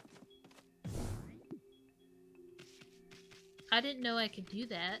 I didn't know I could do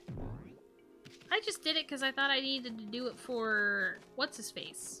that. I just did it because I thought I needed to do it for...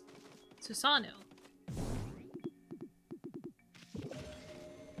 what's-his-face? Susano.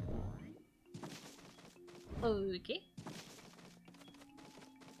 Okay.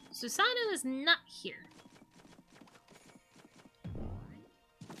 Susano is not here.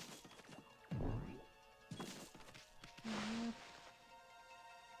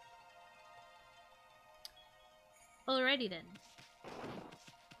 Alrighty then.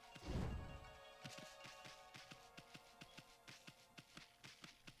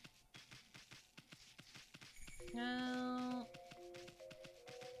 Now...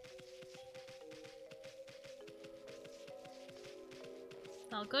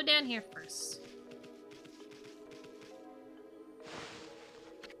 I'll go down here first.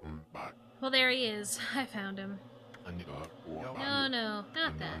 Well, there he is. I found him. No, no,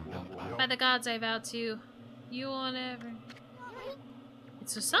 not that. By the gods I vow to, you won't ever...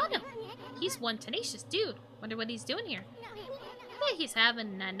 It's Susano! He's one tenacious dude. Wonder what he's doing here. I bet he's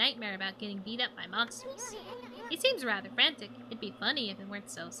having a nightmare about getting beat up by monsters. He seems rather frantic. It'd be funny if it weren't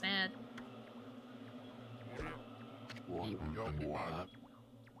so sad.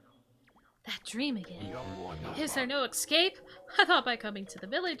 That dream again. Is there no escape? I thought by coming to the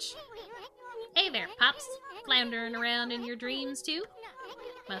village. Hey there, Pops. Floundering around in your dreams, too?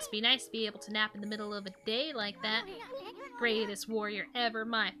 Must be nice to be able to nap in the middle of a day like that. Greatest warrior ever,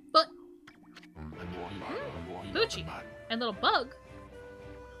 my foot. Gucci. And little bug.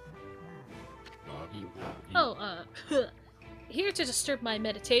 Oh, here to disturb my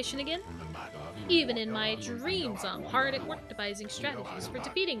meditation again? Even in my dreams, I'm hard at work devising strategies for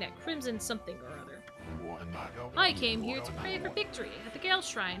defeating that crimson something or other. I came here to pray for victory at the Gale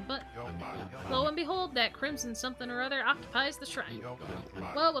Shrine, but lo and behold, that crimson something or other occupies the shrine.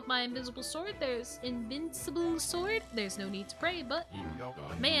 Well, with my invincible sword, there's no need to pray, but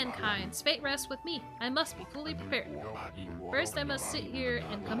mankind's fate rests with me. I must be fully prepared. First, I must sit here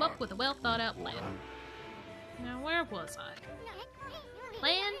and come up with a well-thought-out plan. Now, where was I?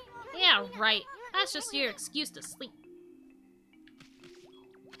 Plan? Yeah, right. That's just your excuse to sleep.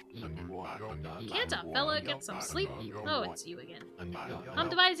 Can't a fella get some sleep? Oh, it's you again. I'm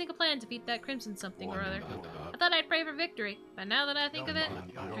devising a plan to beat that crimson something or other. I thought I'd pray for victory, but now that I think of it,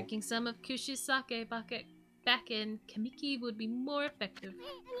 drinking some of Kushi's sake back in Kamiki would be more effective.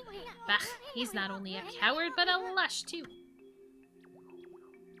 Bah, he's not only a coward, but a lush, too.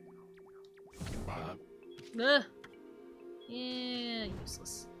 Ugh. Yeah,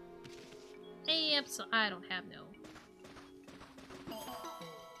 useless. Yep, so I don't have no...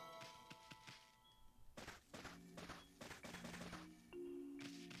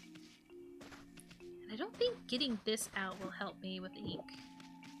 getting this out will help me with the ink.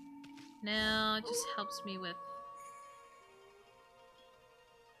 No, it just helps me with...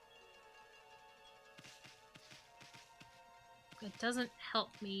 It doesn't help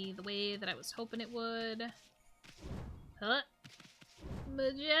me the way that I was hoping it would. Huh?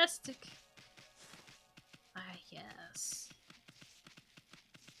 Majestic. Ah, yes.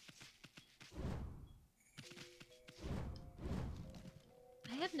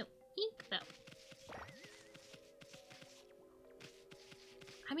 I have no ink, though.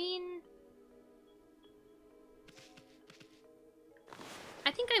 I mean...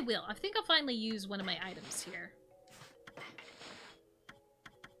 I think I will. I think I'll finally use one of my items here.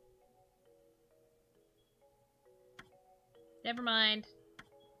 Never mind.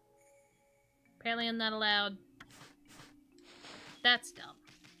 Apparently I'm not allowed. That's dumb.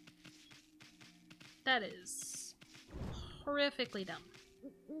 That is horrifically dumb.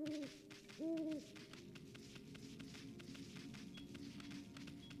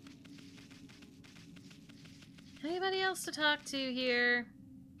 Anybody else to talk to here?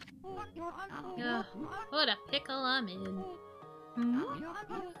 Ugh, what a pickle I'm in. Hmm?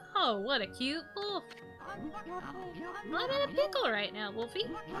 Oh, what a cute wolf. I'm in a pickle right now, Wolfie.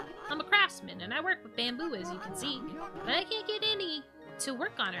 I'm a craftsman and I work with bamboo, as you can see, but I can't get any to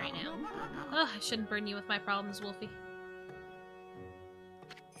work on right now. Oh, I shouldn't burden you with my problems, Wolfie.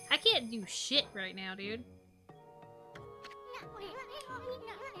 I can't do shit right now, dude.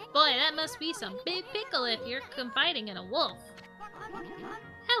 Boy, that must be some big pickle if you're confiding in a wolf.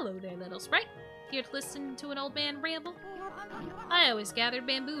 Hello there, little sprite. Here to listen to an old man ramble? I always gathered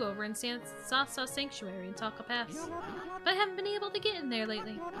bamboo over in Sasa Sanctuary in Talcapass, but I haven't been able to get in there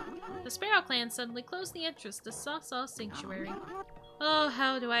lately. The Sparrow Clan suddenly closed the entrance to Sasa Sanctuary. Oh,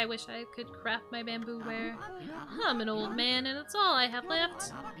 how do I wish I could craft my bamboo ware. I'm an old man, and it's all I have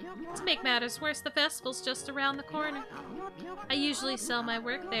left. To make matters worse, the festival's just around the corner. I usually sell my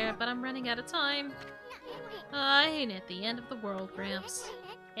work there, but I'm running out of time. Ain't it the end of the world, Gramps?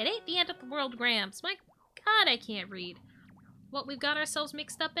 It ain't the end of the world, Gramps. My God, I can't read. What we've got ourselves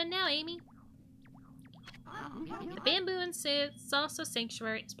mixed up in now, Amy. The bamboo in Salsa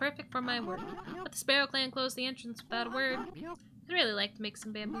Sanctuary is perfect for my work, but the Sparrow Clan closed the entrance without a word. I'd really like to make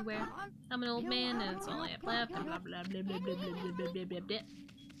some bamboo ware. I'm an old man, and it's all I have left, and blah blah blah blah blah blah blah blah blah blah.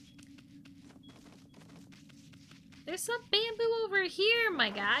 There's some bamboo over here, my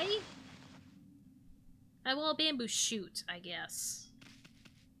guy. I will a bamboo shoot, I guess.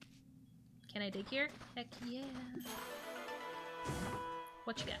 Can I dig here? Heck yeah.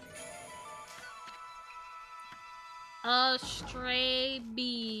 What you got? A stray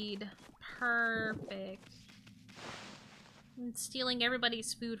bead. Perfect. I'm stealing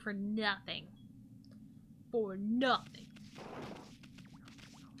everybody's food for nothing. For nothing.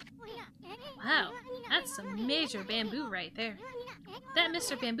 Wow, that's some major bamboo right there. That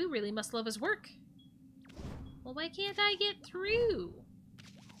Mr. Bamboo really must love his work. Well, why can't I get through?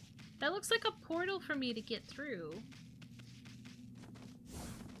 That looks like a portal for me to get through.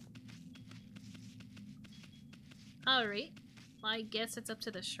 Alright. Well, I guess it's up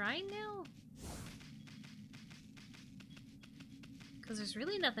to the shrine now? Because there's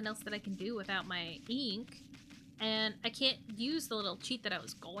really nothing else that I can do without my ink. And I can't use the little cheat that I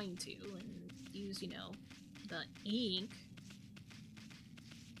was going to and use, you know, the ink.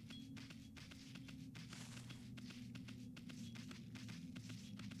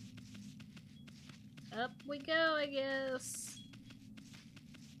 Up we go, I guess.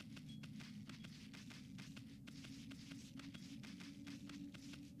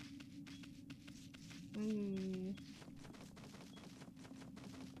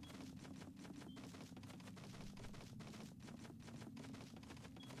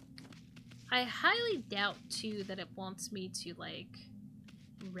 I highly doubt, too, that it wants me to, like,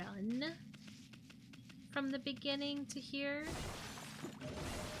 run from the beginning to here.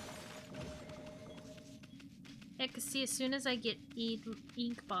 Yeah, because see, as soon as I get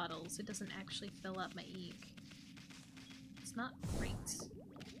ink bottles, it doesn't actually fill up my ink. It's not great.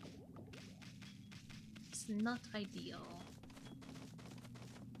 It's not ideal.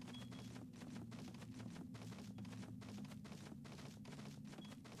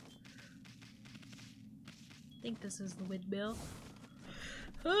 I think this is the windmill.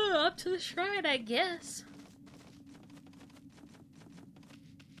 Oh, up to the shrine, I guess.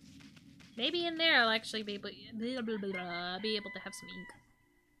 Maybe in there I'll actually be able to have some ink.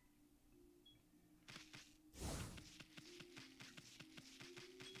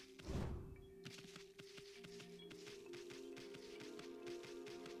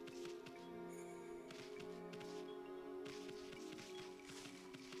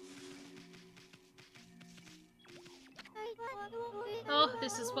 Oh,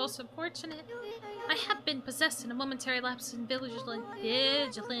 this is most unfortunate. I have been possessed in a momentary lapse in vigilance,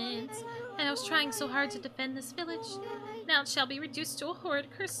 and I was trying so hard to defend this village. Now it shall be reduced to a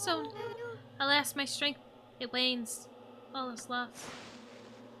horrid cursed zone. Alas, my strength, it wanes. All is lost.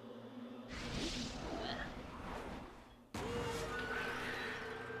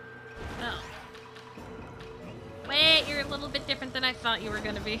 Oh. Wait, you're a little bit different than I thought you were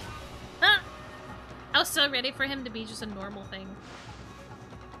gonna be. Ah! I was so ready for him to be just a normal thing.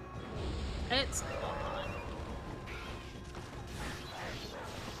 It's...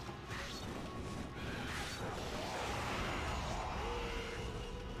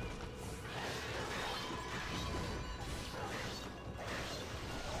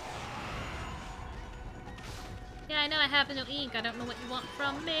 Yeah, I know I have no ink. I don't know what you want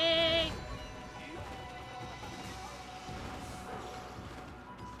from me.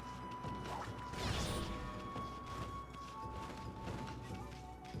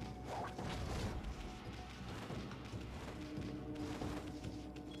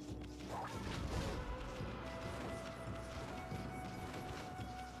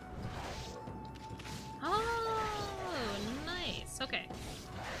 Oh, nice. Okay.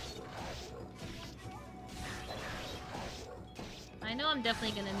 I know I'm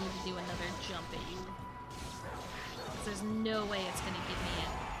definitely gonna need to do another jump at you. There's no way it's gonna give me it,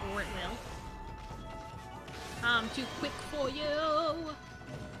 or it will. I'm too quick for you!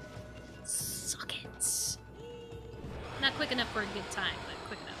 Suck it! Not quick enough for a good time, but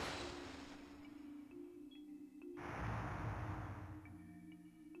quick enough.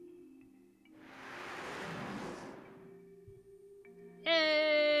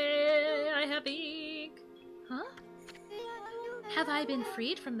 Hey, I have ink! Huh? Have I been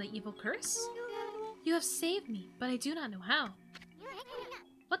freed from the evil curse? You have saved me, but I do not know how.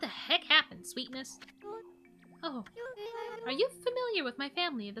 What the heck happened, sweetness? Oh, are you familiar with my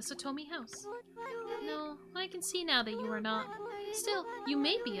family of the Satomi house? No, I can see now that you are not. Still, you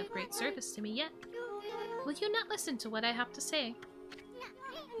may be of great service to me yet. Will you not listen to what I have to say?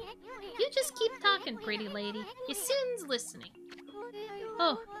 You just keep talking, pretty lady. Your son's listening.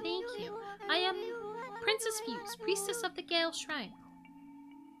 Oh, thank you. I am Princess Fuse, priestess of the Gale Shrine.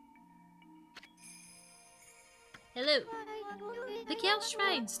 Hello. The Gale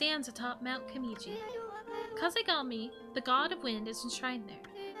Shrine stands atop Mount Kamiji. Kazegami, the god of wind, is enshrined there.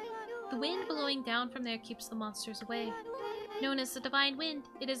 The wind blowing down from there keeps the monsters away. Known as the Divine Wind,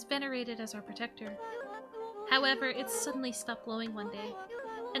 it is venerated as our protector. However, it suddenly stopped blowing one day,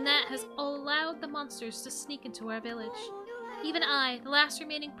 and that has allowed the monsters to sneak into our village. Even I, the last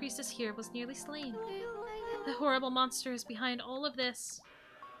remaining priestess here, was nearly slain. The horrible monster is behind all of this.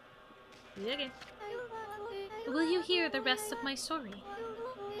 Okay. Will you hear the rest of my story?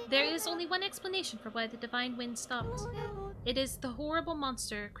 There is only one explanation for why the Divine Wind stopped. It is the horrible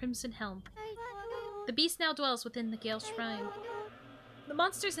monster, Crimson Helm. The beast now dwells within the Gale Shrine. The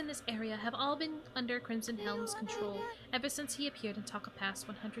monsters in this area have all been under Crimson Helm's control ever since he appeared in Taka Pass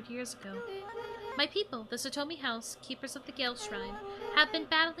 100 years ago. My people, the Satomi House, keepers of the Gale Shrine, have been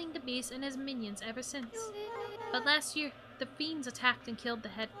battling the beast and his minions ever since. But last year, the fiends attacked and killed the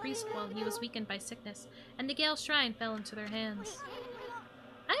head priest while he was weakened by sickness, and the Gale Shrine fell into their hands.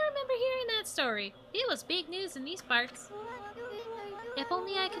 I remember hearing that story. It was big news in these parts. If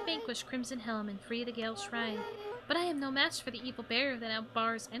only I could vanquish Crimson Helm and free the Gale Shrine. But I am no match for the evil barrier that now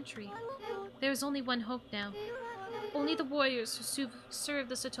bars entry. There is only one hope now. Only the warriors who serve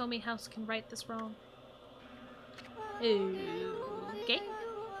the Satomi House can right this wrong. Okay.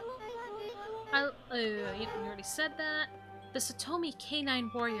 You already said that. The Satomi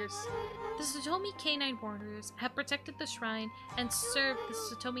Canine Warriors. The Satomi Canine Warriors have protected the shrine and served the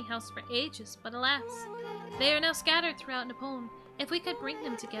Satomi House for ages, but alas, they are now scattered throughout Nippon. If we could bring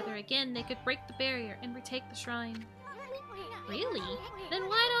them together again, they could break the barrier and retake the shrine. Really? Then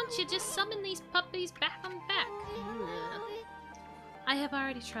why don't you just summon these puppies back on back? Ugh. I have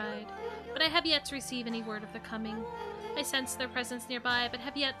already tried, but I have yet to receive any word of their coming. I sense their presence nearby, but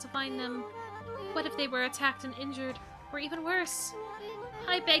have yet to find them. What if they were attacked and injured? Or even worse?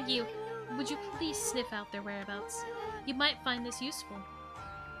 I beg you, would you please sniff out their whereabouts? You might find this useful.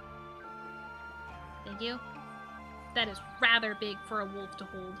 Thank you. That is rather big for a wolf to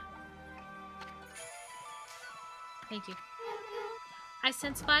hold. Thank you. I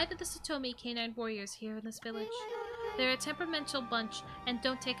sense 5 of the Satomi Canine Warriors here in this village. They're a temperamental bunch and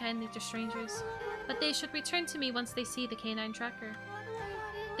don't take kindly to strangers, but they should return to me once they see the Canine Tracker.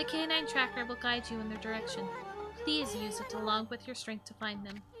 The Canine Tracker will guide you in their direction. Please use it along with your strength to find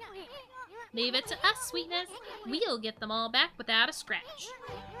them. Leave it to us, sweetness. We'll get them all back without a scratch.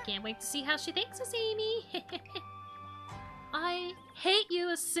 Can't wait to see how she thanks us, Amy. I hate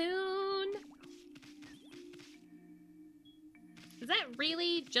you, Soon! Is that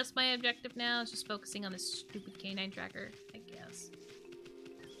really just my objective now? It's just focusing on this stupid canine tracker, I guess.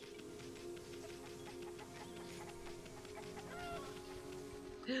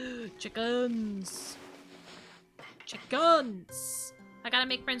 Chickens! Chickens! I gotta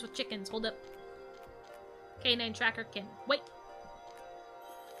make friends with chickens. Hold up. Canine tracker can wait.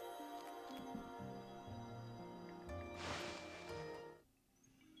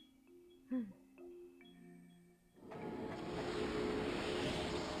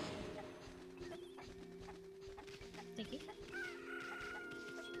 Thank you.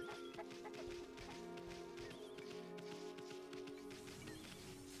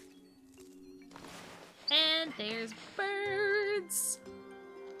 And there's birds.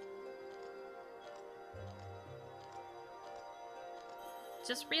 It's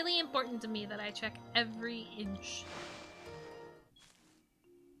just really important to me that I check every inch.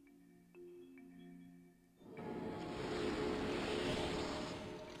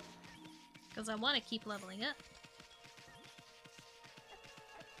 Because I want to keep leveling up.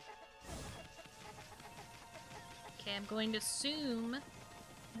 Okay, I'm going to assume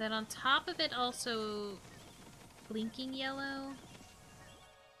that on top of it also blinking yellow.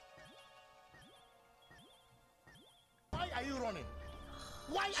 Why are you running?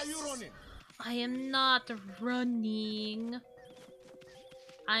 Why are you running? I am not running.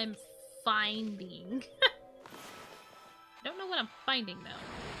 I'm finding. I don't know what I'm finding though.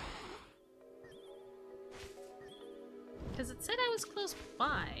 Because it said I was close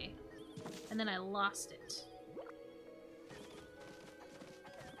by, and then I lost it.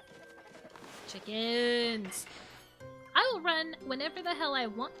 Chickens! I will run whenever the hell I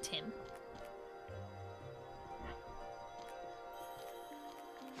want, Tim.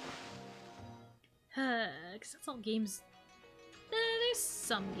 Because that's all games... there's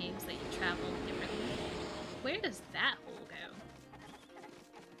some games that you travel differently. Where does that hole go?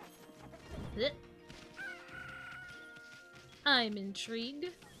 Blech. I'm intrigued.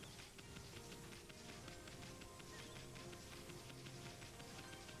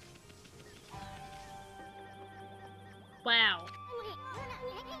 Wow.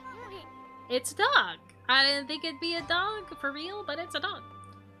 It's a dog. I didn't think it'd be a dog for real, but it's a dog.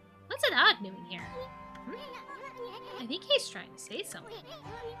 What's a dog doing here? I think he's trying to say something.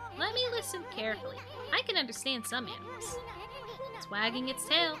 Let me listen carefully. I can understand some animals. It's wagging its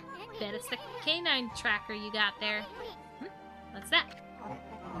tail. Bet it's the canine tracker you got there. What's that?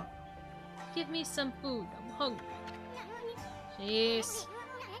 Give me some food. I'm hungry. Jeez.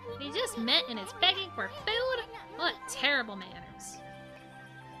 We just met and it's begging for food? What terrible manners.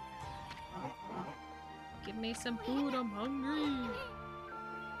 Give me some food. I'm hungry.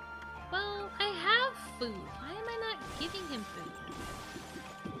 Well, I have food. Why am I not giving him food?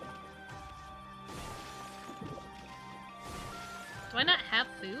 Do I not have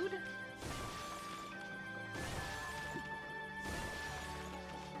food?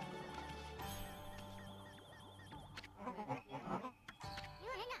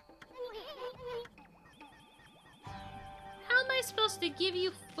 How am I supposed to give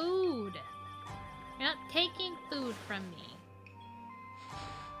you food? You're not taking food from me.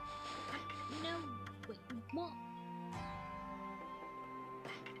 No, wait, what?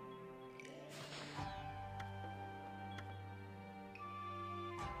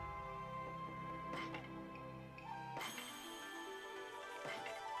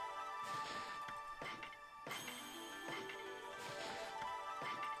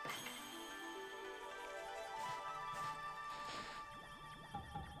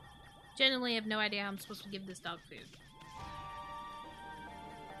 Genuinely have no idea how I'm supposed to give this dog food.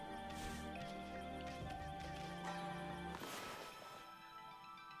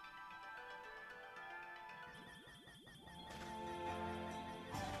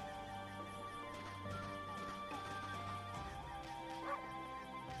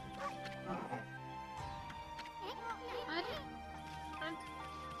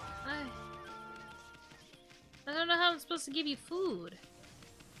 I don't know how I'm supposed to give you food.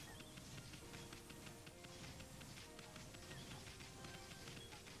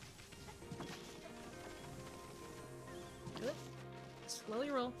 Good. Slowly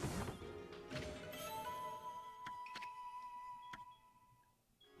roll.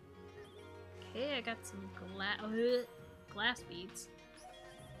 Okay, I got some glass beads.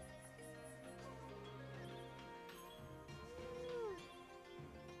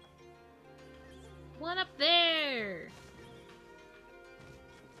 One up there!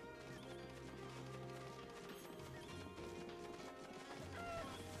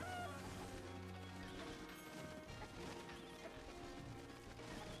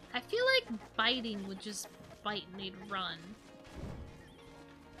 feel like biting would just bite and they'd run.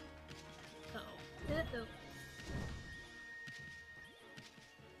 Uh-oh. Uh-oh.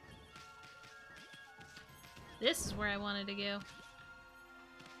 This is where I wanted to go.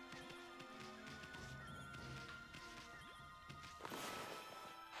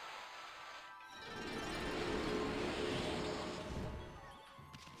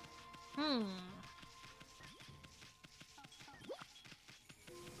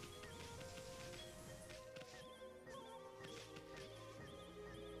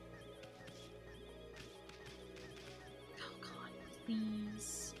 Oh god,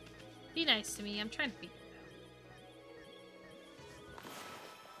 please. Be nice to me, I'm trying to figure it out.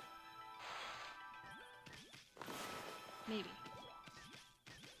 Maybe.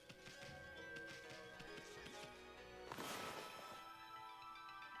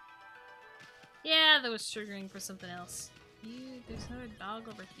 Yeah, that was triggering for something else. There's another dog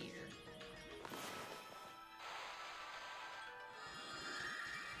over here.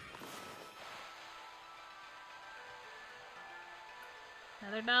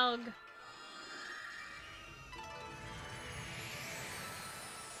 Another dog.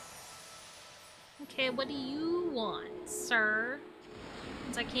 Okay, what do you want, sir?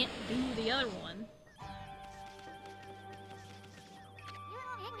 Since I can't do the other one.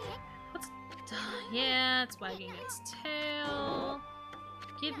 What's... Yeah, it's wagging its tail.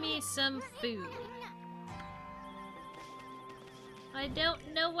 Give me some food. I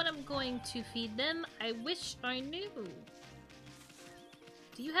don't know what I'm going to feed them. I wish I knew.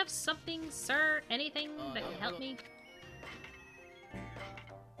 Do you have something, sir? Anything that can help me?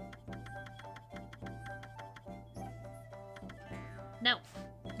 No.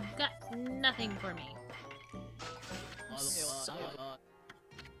 You've got nothing for me. So...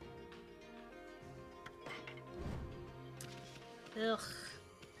 Ugh.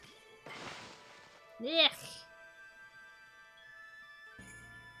 Ugh.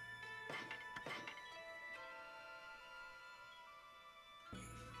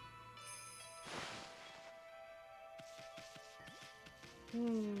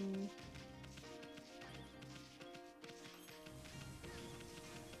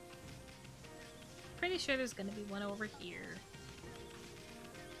 Pretty sure there's gonna be one over here.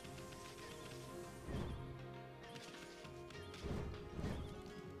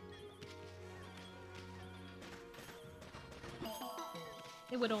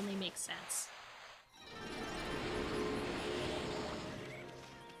 It would only make sense.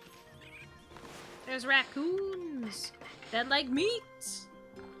 There's raccoons that like meat.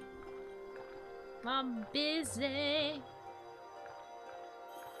 I'm busy.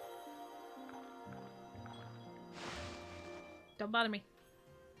 Don't bother me.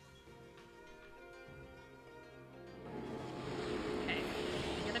 Okay.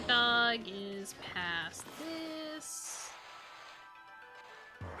 The other dog is past this.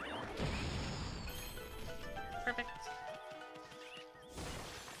 Perfect.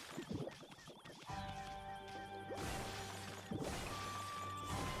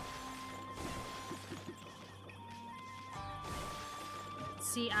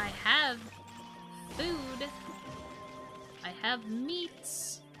 See, I have food. I have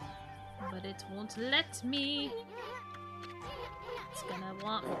meats, but it won't let me. It's gonna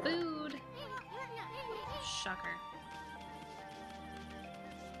want food. Shocker.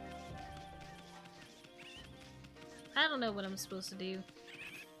 I don't know what I'm supposed to do.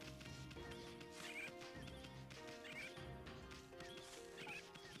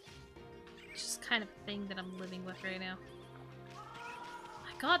 It's just kind of thing that I'm living with right now.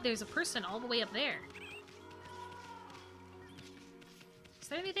 My god, there's a person all the way up there. Is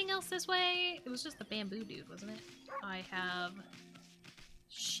there anything else this way? It was just the bamboo dude, wasn't it? I have...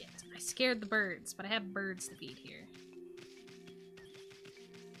 Shit, I scared the birds, but I have birds to feed here.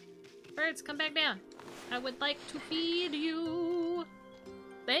 Birds, come back down. I would like to feed you.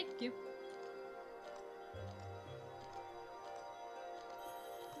 Thank you.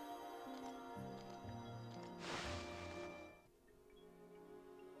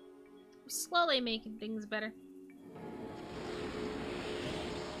 I'm slowly making things better.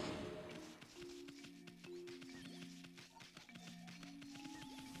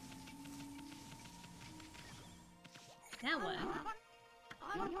 Now what?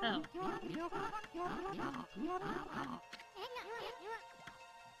 Oh.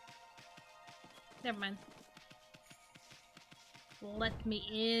 Never mind. Let me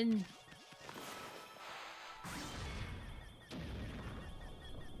in.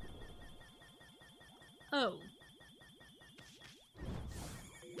 Oh.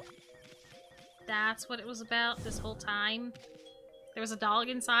 That's what it was about this whole time? There was a dog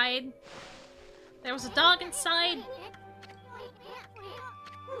inside. There was a dog inside.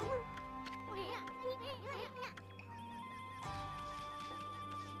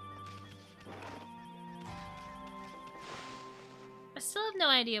 I still have no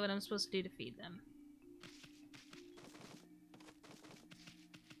idea what I'm supposed to do to feed them.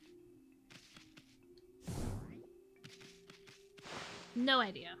 No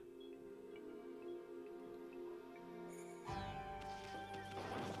idea.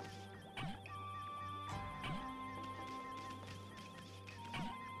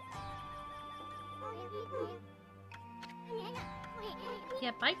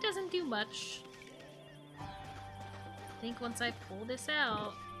 Yeah, bite doesn't do much. I think once I pull this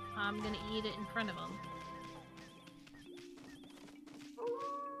out, I'm gonna eat it in front of them.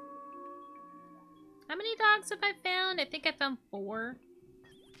 How many dogs have I found? I think I found 4.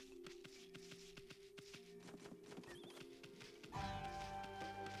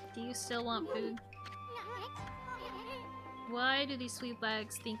 Do you still want food? Why do these sweet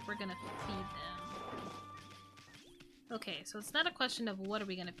bags think we're gonna feed them? Okay, so it's not a question of what are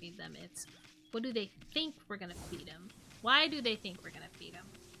we gonna feed them, it's what do they think we're gonna feed them? Why do they think we're gonna feed them?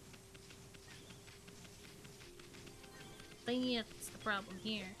 I think that's the problem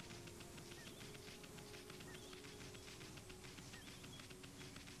here.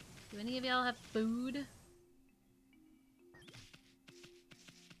 Do any of y'all have food?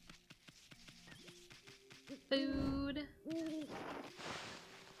 Food.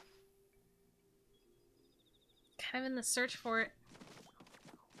 Kind of in the search for it.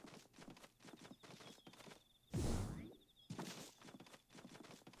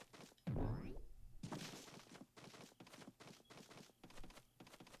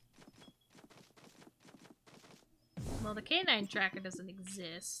 Well, the canine tracker doesn't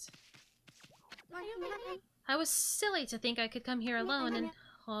exist. I was silly to think I could come here alone and...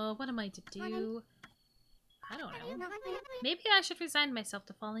 Oh, what am I to do? I don't know. Maybe I should resign myself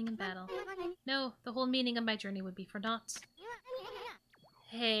to falling in battle. No, the whole meaning of my journey would be for naught.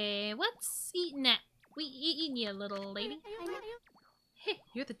 Hey, what's eating at? We eating you, little lady. Hey,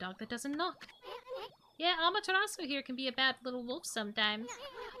 you're the dog that doesn't knock. Yeah, Amaterasu here can be a bad little wolf sometimes.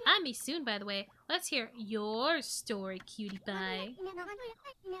 I'm me soon, by the way. Let's hear your story, cutie pie.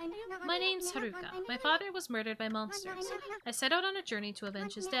 My name's Haruka. My father was murdered by monsters. I set out on a journey to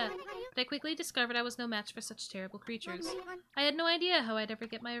avenge his death, but I quickly discovered I was no match for such terrible creatures. I had no idea how I'd ever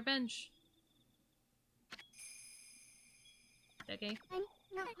get my revenge. Okay.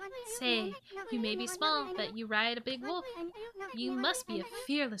 Say, you may be small, but you ride a big wolf. You must be a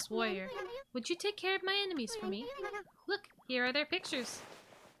fearless warrior. Would you take care of my enemies for me? Look, here are their pictures.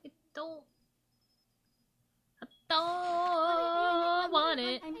 I don't want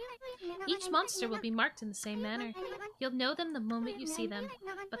it. Each monster will be marked in the same manner. You'll know them the moment you see them,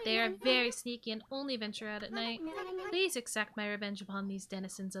 but they are very sneaky and only venture out at night. Please exact my revenge upon these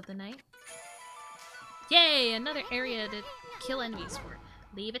denizens of the night. Yay! Another area to kill enemies for.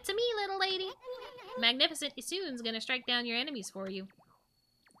 Leave it to me, little lady. Magnificent Isun's gonna strike down your enemies for you.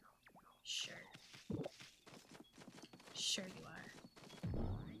 Sure. Sure you are.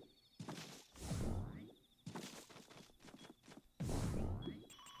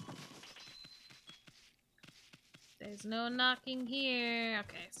 There's no knocking here.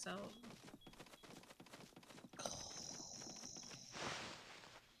 Okay, so...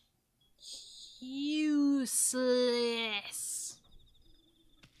 Useless.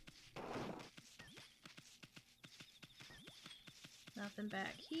 Nothing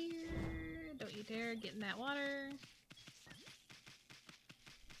back here. Don't you dare get in that water.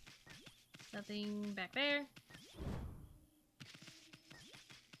 Nothing back there.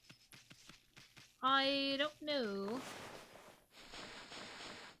 I don't know.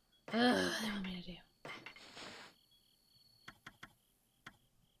 What do you want me to do?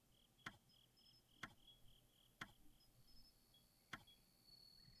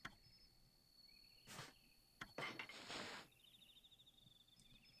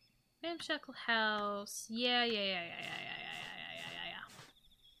 Ramshackle house. Yeah.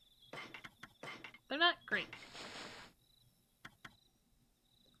 They're not great.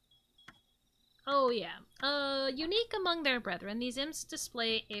 Oh yeah. Unique among their brethren, these imps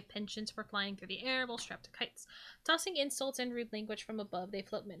display a penchant for flying through the air while strapped to kites. Tossing insults and rude language from above, they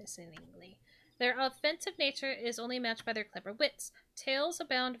float menacingly. Their offensive nature is only matched by their clever wits. Tales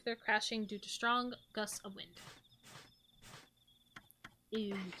abound of their crashing due to strong gusts of wind.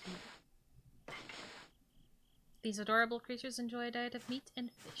 Ew. These adorable creatures enjoy a diet of meat and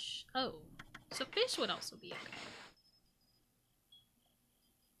fish. Oh, so fish would also be okay.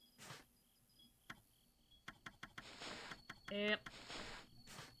 Yep.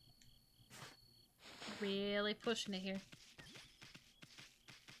 Really pushing it here.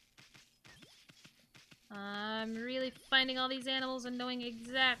 I'm really finding all these animals and knowing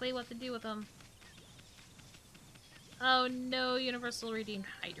exactly what to do with them. Oh no, Universal Redeemed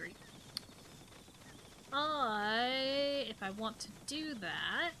Hydrate. If I want to do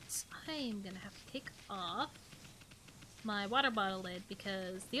that, I am gonna have to take off my water bottle lid,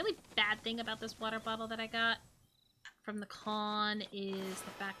 because the only bad thing about this water bottle that I got from the con is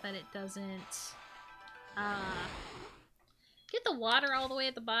the fact that it doesn't get the water all the way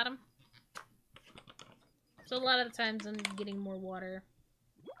at the bottom. So a lot of the times I'm getting more water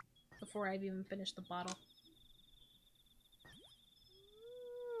before I've even finished the bottle.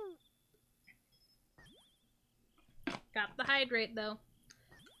 Got the hydrate though.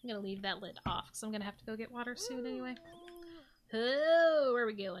 I'm gonna leave that lid off because I'm gonna have to go get water soon anyway. Oh, where are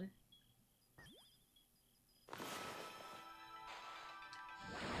we going?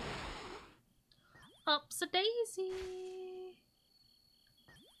 Up's a daisy.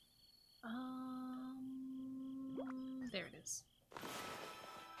 There it is.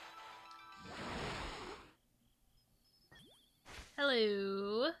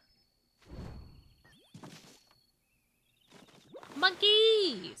 Hello.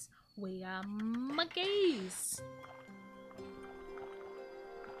 Monkeys! We are monkeys!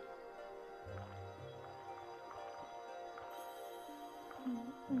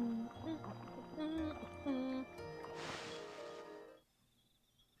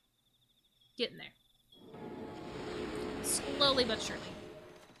 Getting there. Slowly but surely.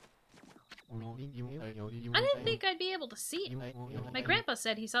 I didn't think I'd be able to see it. My grandpa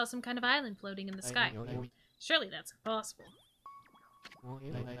said he saw some kind of island floating in the sky. Surely that's impossible.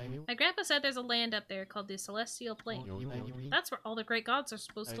 My grandpa said there's a land up there called the Celestial Plain. That's where all the great gods are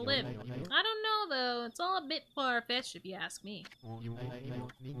supposed to live. I don't know though, it's all a bit far-fetched if you ask me. Okay.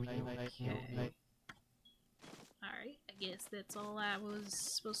 Alright, I guess that's all I was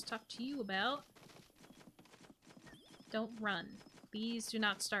supposed to talk to you about. Don't run. Please do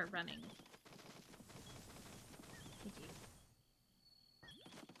not start running. Thank you.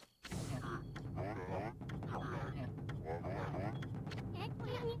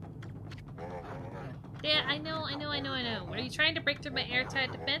 Yeah, I know. What are you trying to break through my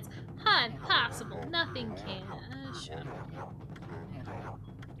airtight defense? Huh, impossible. Nothing can. Shut up.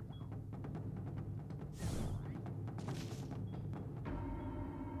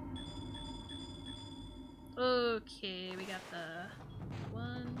 Okay, we got the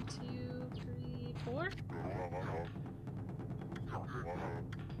 1, 2, 3, 4.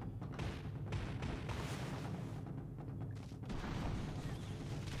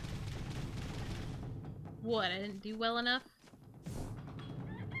 What, I didn't do well enough?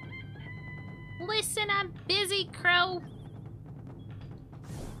 Listen, I'm busy, Crow!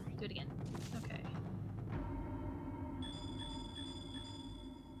 Do it again. Okay.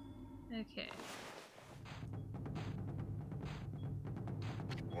 Okay.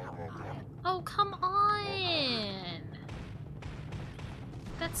 Oh, come on!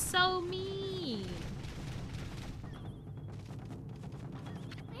 That's so mean!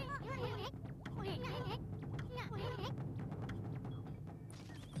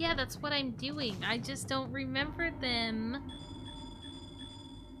 Yeah, that's what I'm doing. I just don't remember them. Am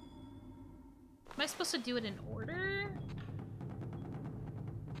I supposed to do it in order?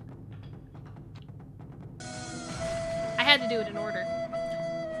 I had to do it in order.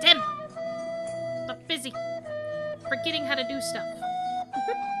 Damn! I'm busy. Forgetting how to do stuff.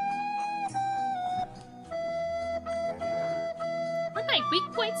 Aren't my weak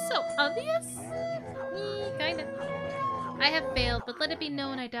points so obvious? Kinda. I have failed, but let it be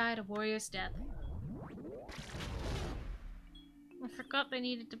known I died a warrior's death. I forgot they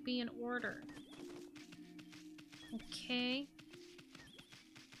needed to be in order. Okay.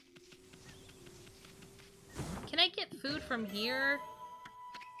 Can I get food from here?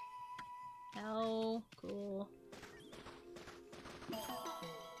 No. Cool.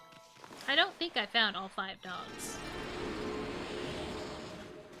 I don't think I found all 5 dogs.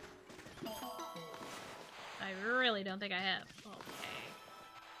 I really don't think I have.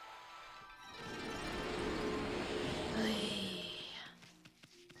 Okay.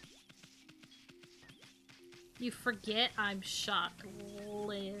 You forget I'm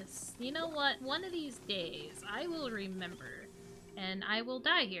shockless. You know what? One of these days, I will remember. And I will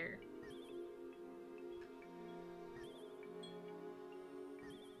die here.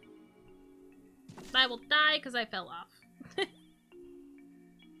 I will die because I fell off. Oh,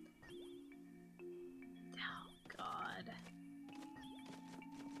 God.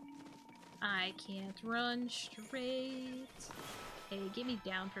 I can't run straight. Hey, get me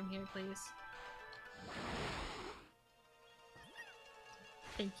down from here, please.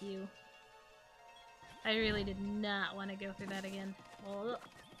 Thank you. I really did not want to go through that again. Ugh.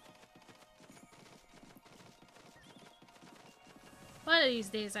 One of these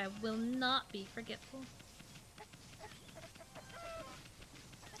days I will not be forgetful.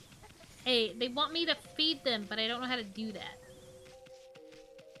 Hey, they want me to feed them, but I don't know how to do that.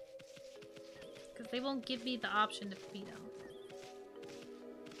 Because they won't give me the option to feed them.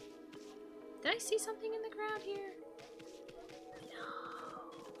 Did I see something in the ground here?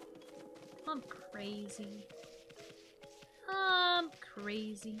 No. I'm crazy. I'm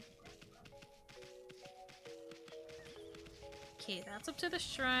crazy. Okay, that's up to the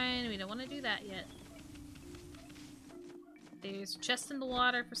shrine. We don't want to do that yet. There's a chest in the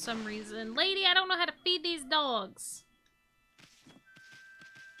water for some reason. Lady, I don't know how to feed these dogs.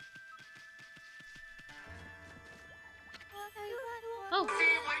 Oh.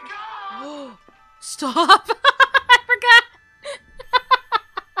 Oh. Stop. I forgot.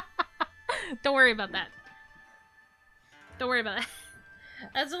 Don't worry about that. Don't worry about that.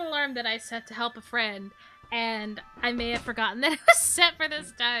 That's an alarm that I set to help a friend, and I may have forgotten that it was set for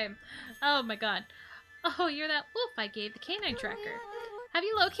this time. Oh my god. Oh, you're that wolf I gave the canine tracker. Have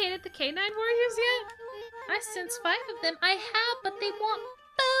you located the canine warriors yet? I sense 5 of them. I have, but they want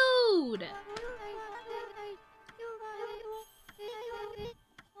food!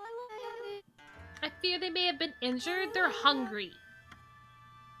 I fear they may have been injured. They're hungry.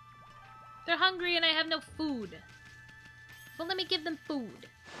 They're hungry and I have no food. Well, let me give them food.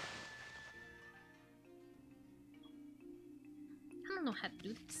 I don't know how to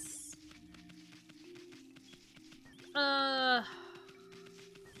do this.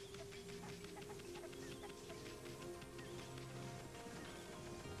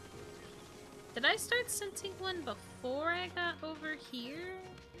 Did I start sensing one before I got over here?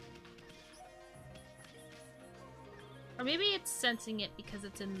 Or maybe it's sensing it because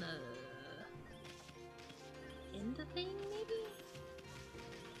it's in the thing, maybe?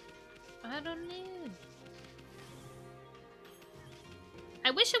 I don't know.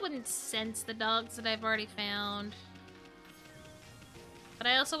 I wish it wouldn't sense the dogs that I've already found. But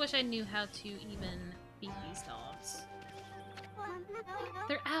I also wish I knew how to even feed these dogs.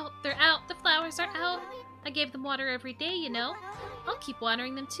 They're out! They're out! The flowers are out! I gave them water every day, you know. I'll keep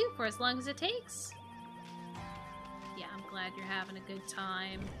watering them too for as long as it takes. Yeah, I'm glad you're having a good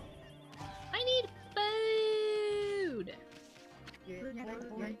time. I need food!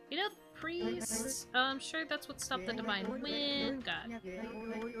 You know, priests? I'm sure that's what stopped the divine wind. God.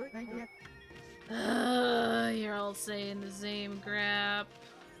 You're all saying the same crap.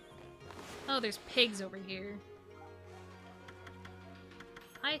 Oh, there's pigs over here.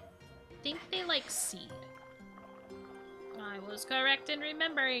 I think they like seed. I was correct in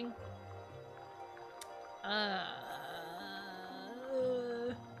remembering.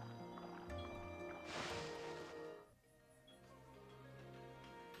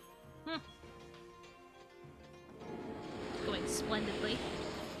 Going splendidly.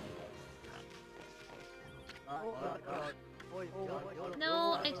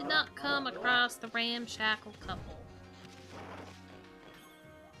 No, I did not come across the ramshackle couple.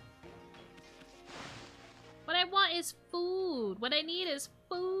 What I want is food. What I need is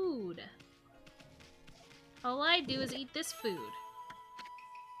food. All I do is eat this food.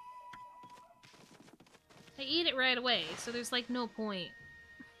 I eat it right away, so there's like no point.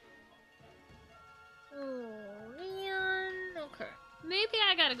 Oh, man. Okay. Maybe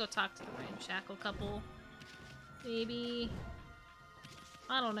I gotta go talk to the ramshackle couple. Maybe.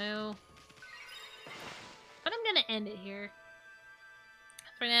 I don't know. But I'm gonna end it here.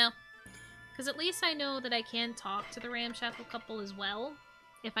 For now. Because at least I know that I can talk to the ramshackle couple as well.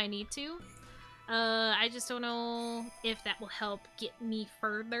 If I need to. I just don't know if that will help get me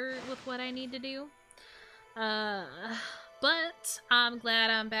further with what I need to do. But I'm glad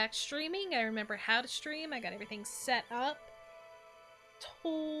I'm back streaming. I remember how to stream. I got everything set up.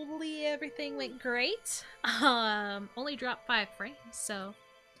 Totally everything went great. Only dropped 5 frames, so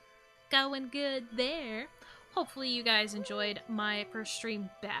going good there. Hopefully you guys enjoyed my first stream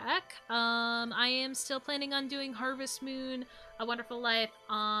back. I am still planning on doing Harvest Moon, A Wonderful Life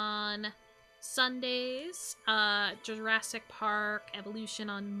on Sundays, Jurassic Park Evolution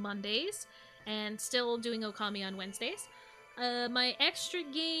on Mondays, and still doing Okami on Wednesdays. My extra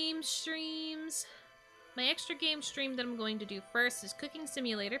game stream that I'm going to do first is Cooking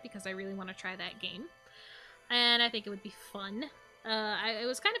Simulator, because I really want to try that game. And I think it would be fun. It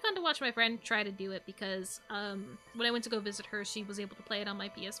was kind of fun to watch my friend try to do it, because when I went to go visit her, she was able to play it on my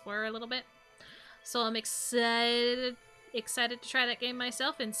PS4 a little bit. So I'm excited to try that game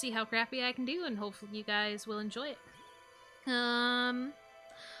myself and see how crappy I can do, and hopefully you guys will enjoy it.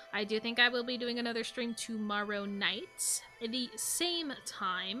 I do think I will be doing another stream tomorrow night at the same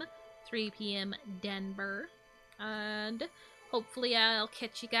time, 3 p.m. Denver, and hopefully I'll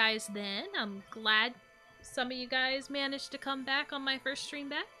catch you guys then. I'm glad some of you guys managed to come back on my first stream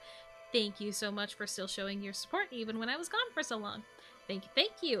back. Thank you so much for still showing your support even when I was gone for so long. Thank you,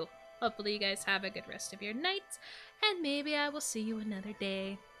 thank you. Hopefully you guys have a good rest of your night, and maybe I will see you another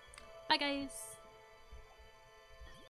day. Bye, guys.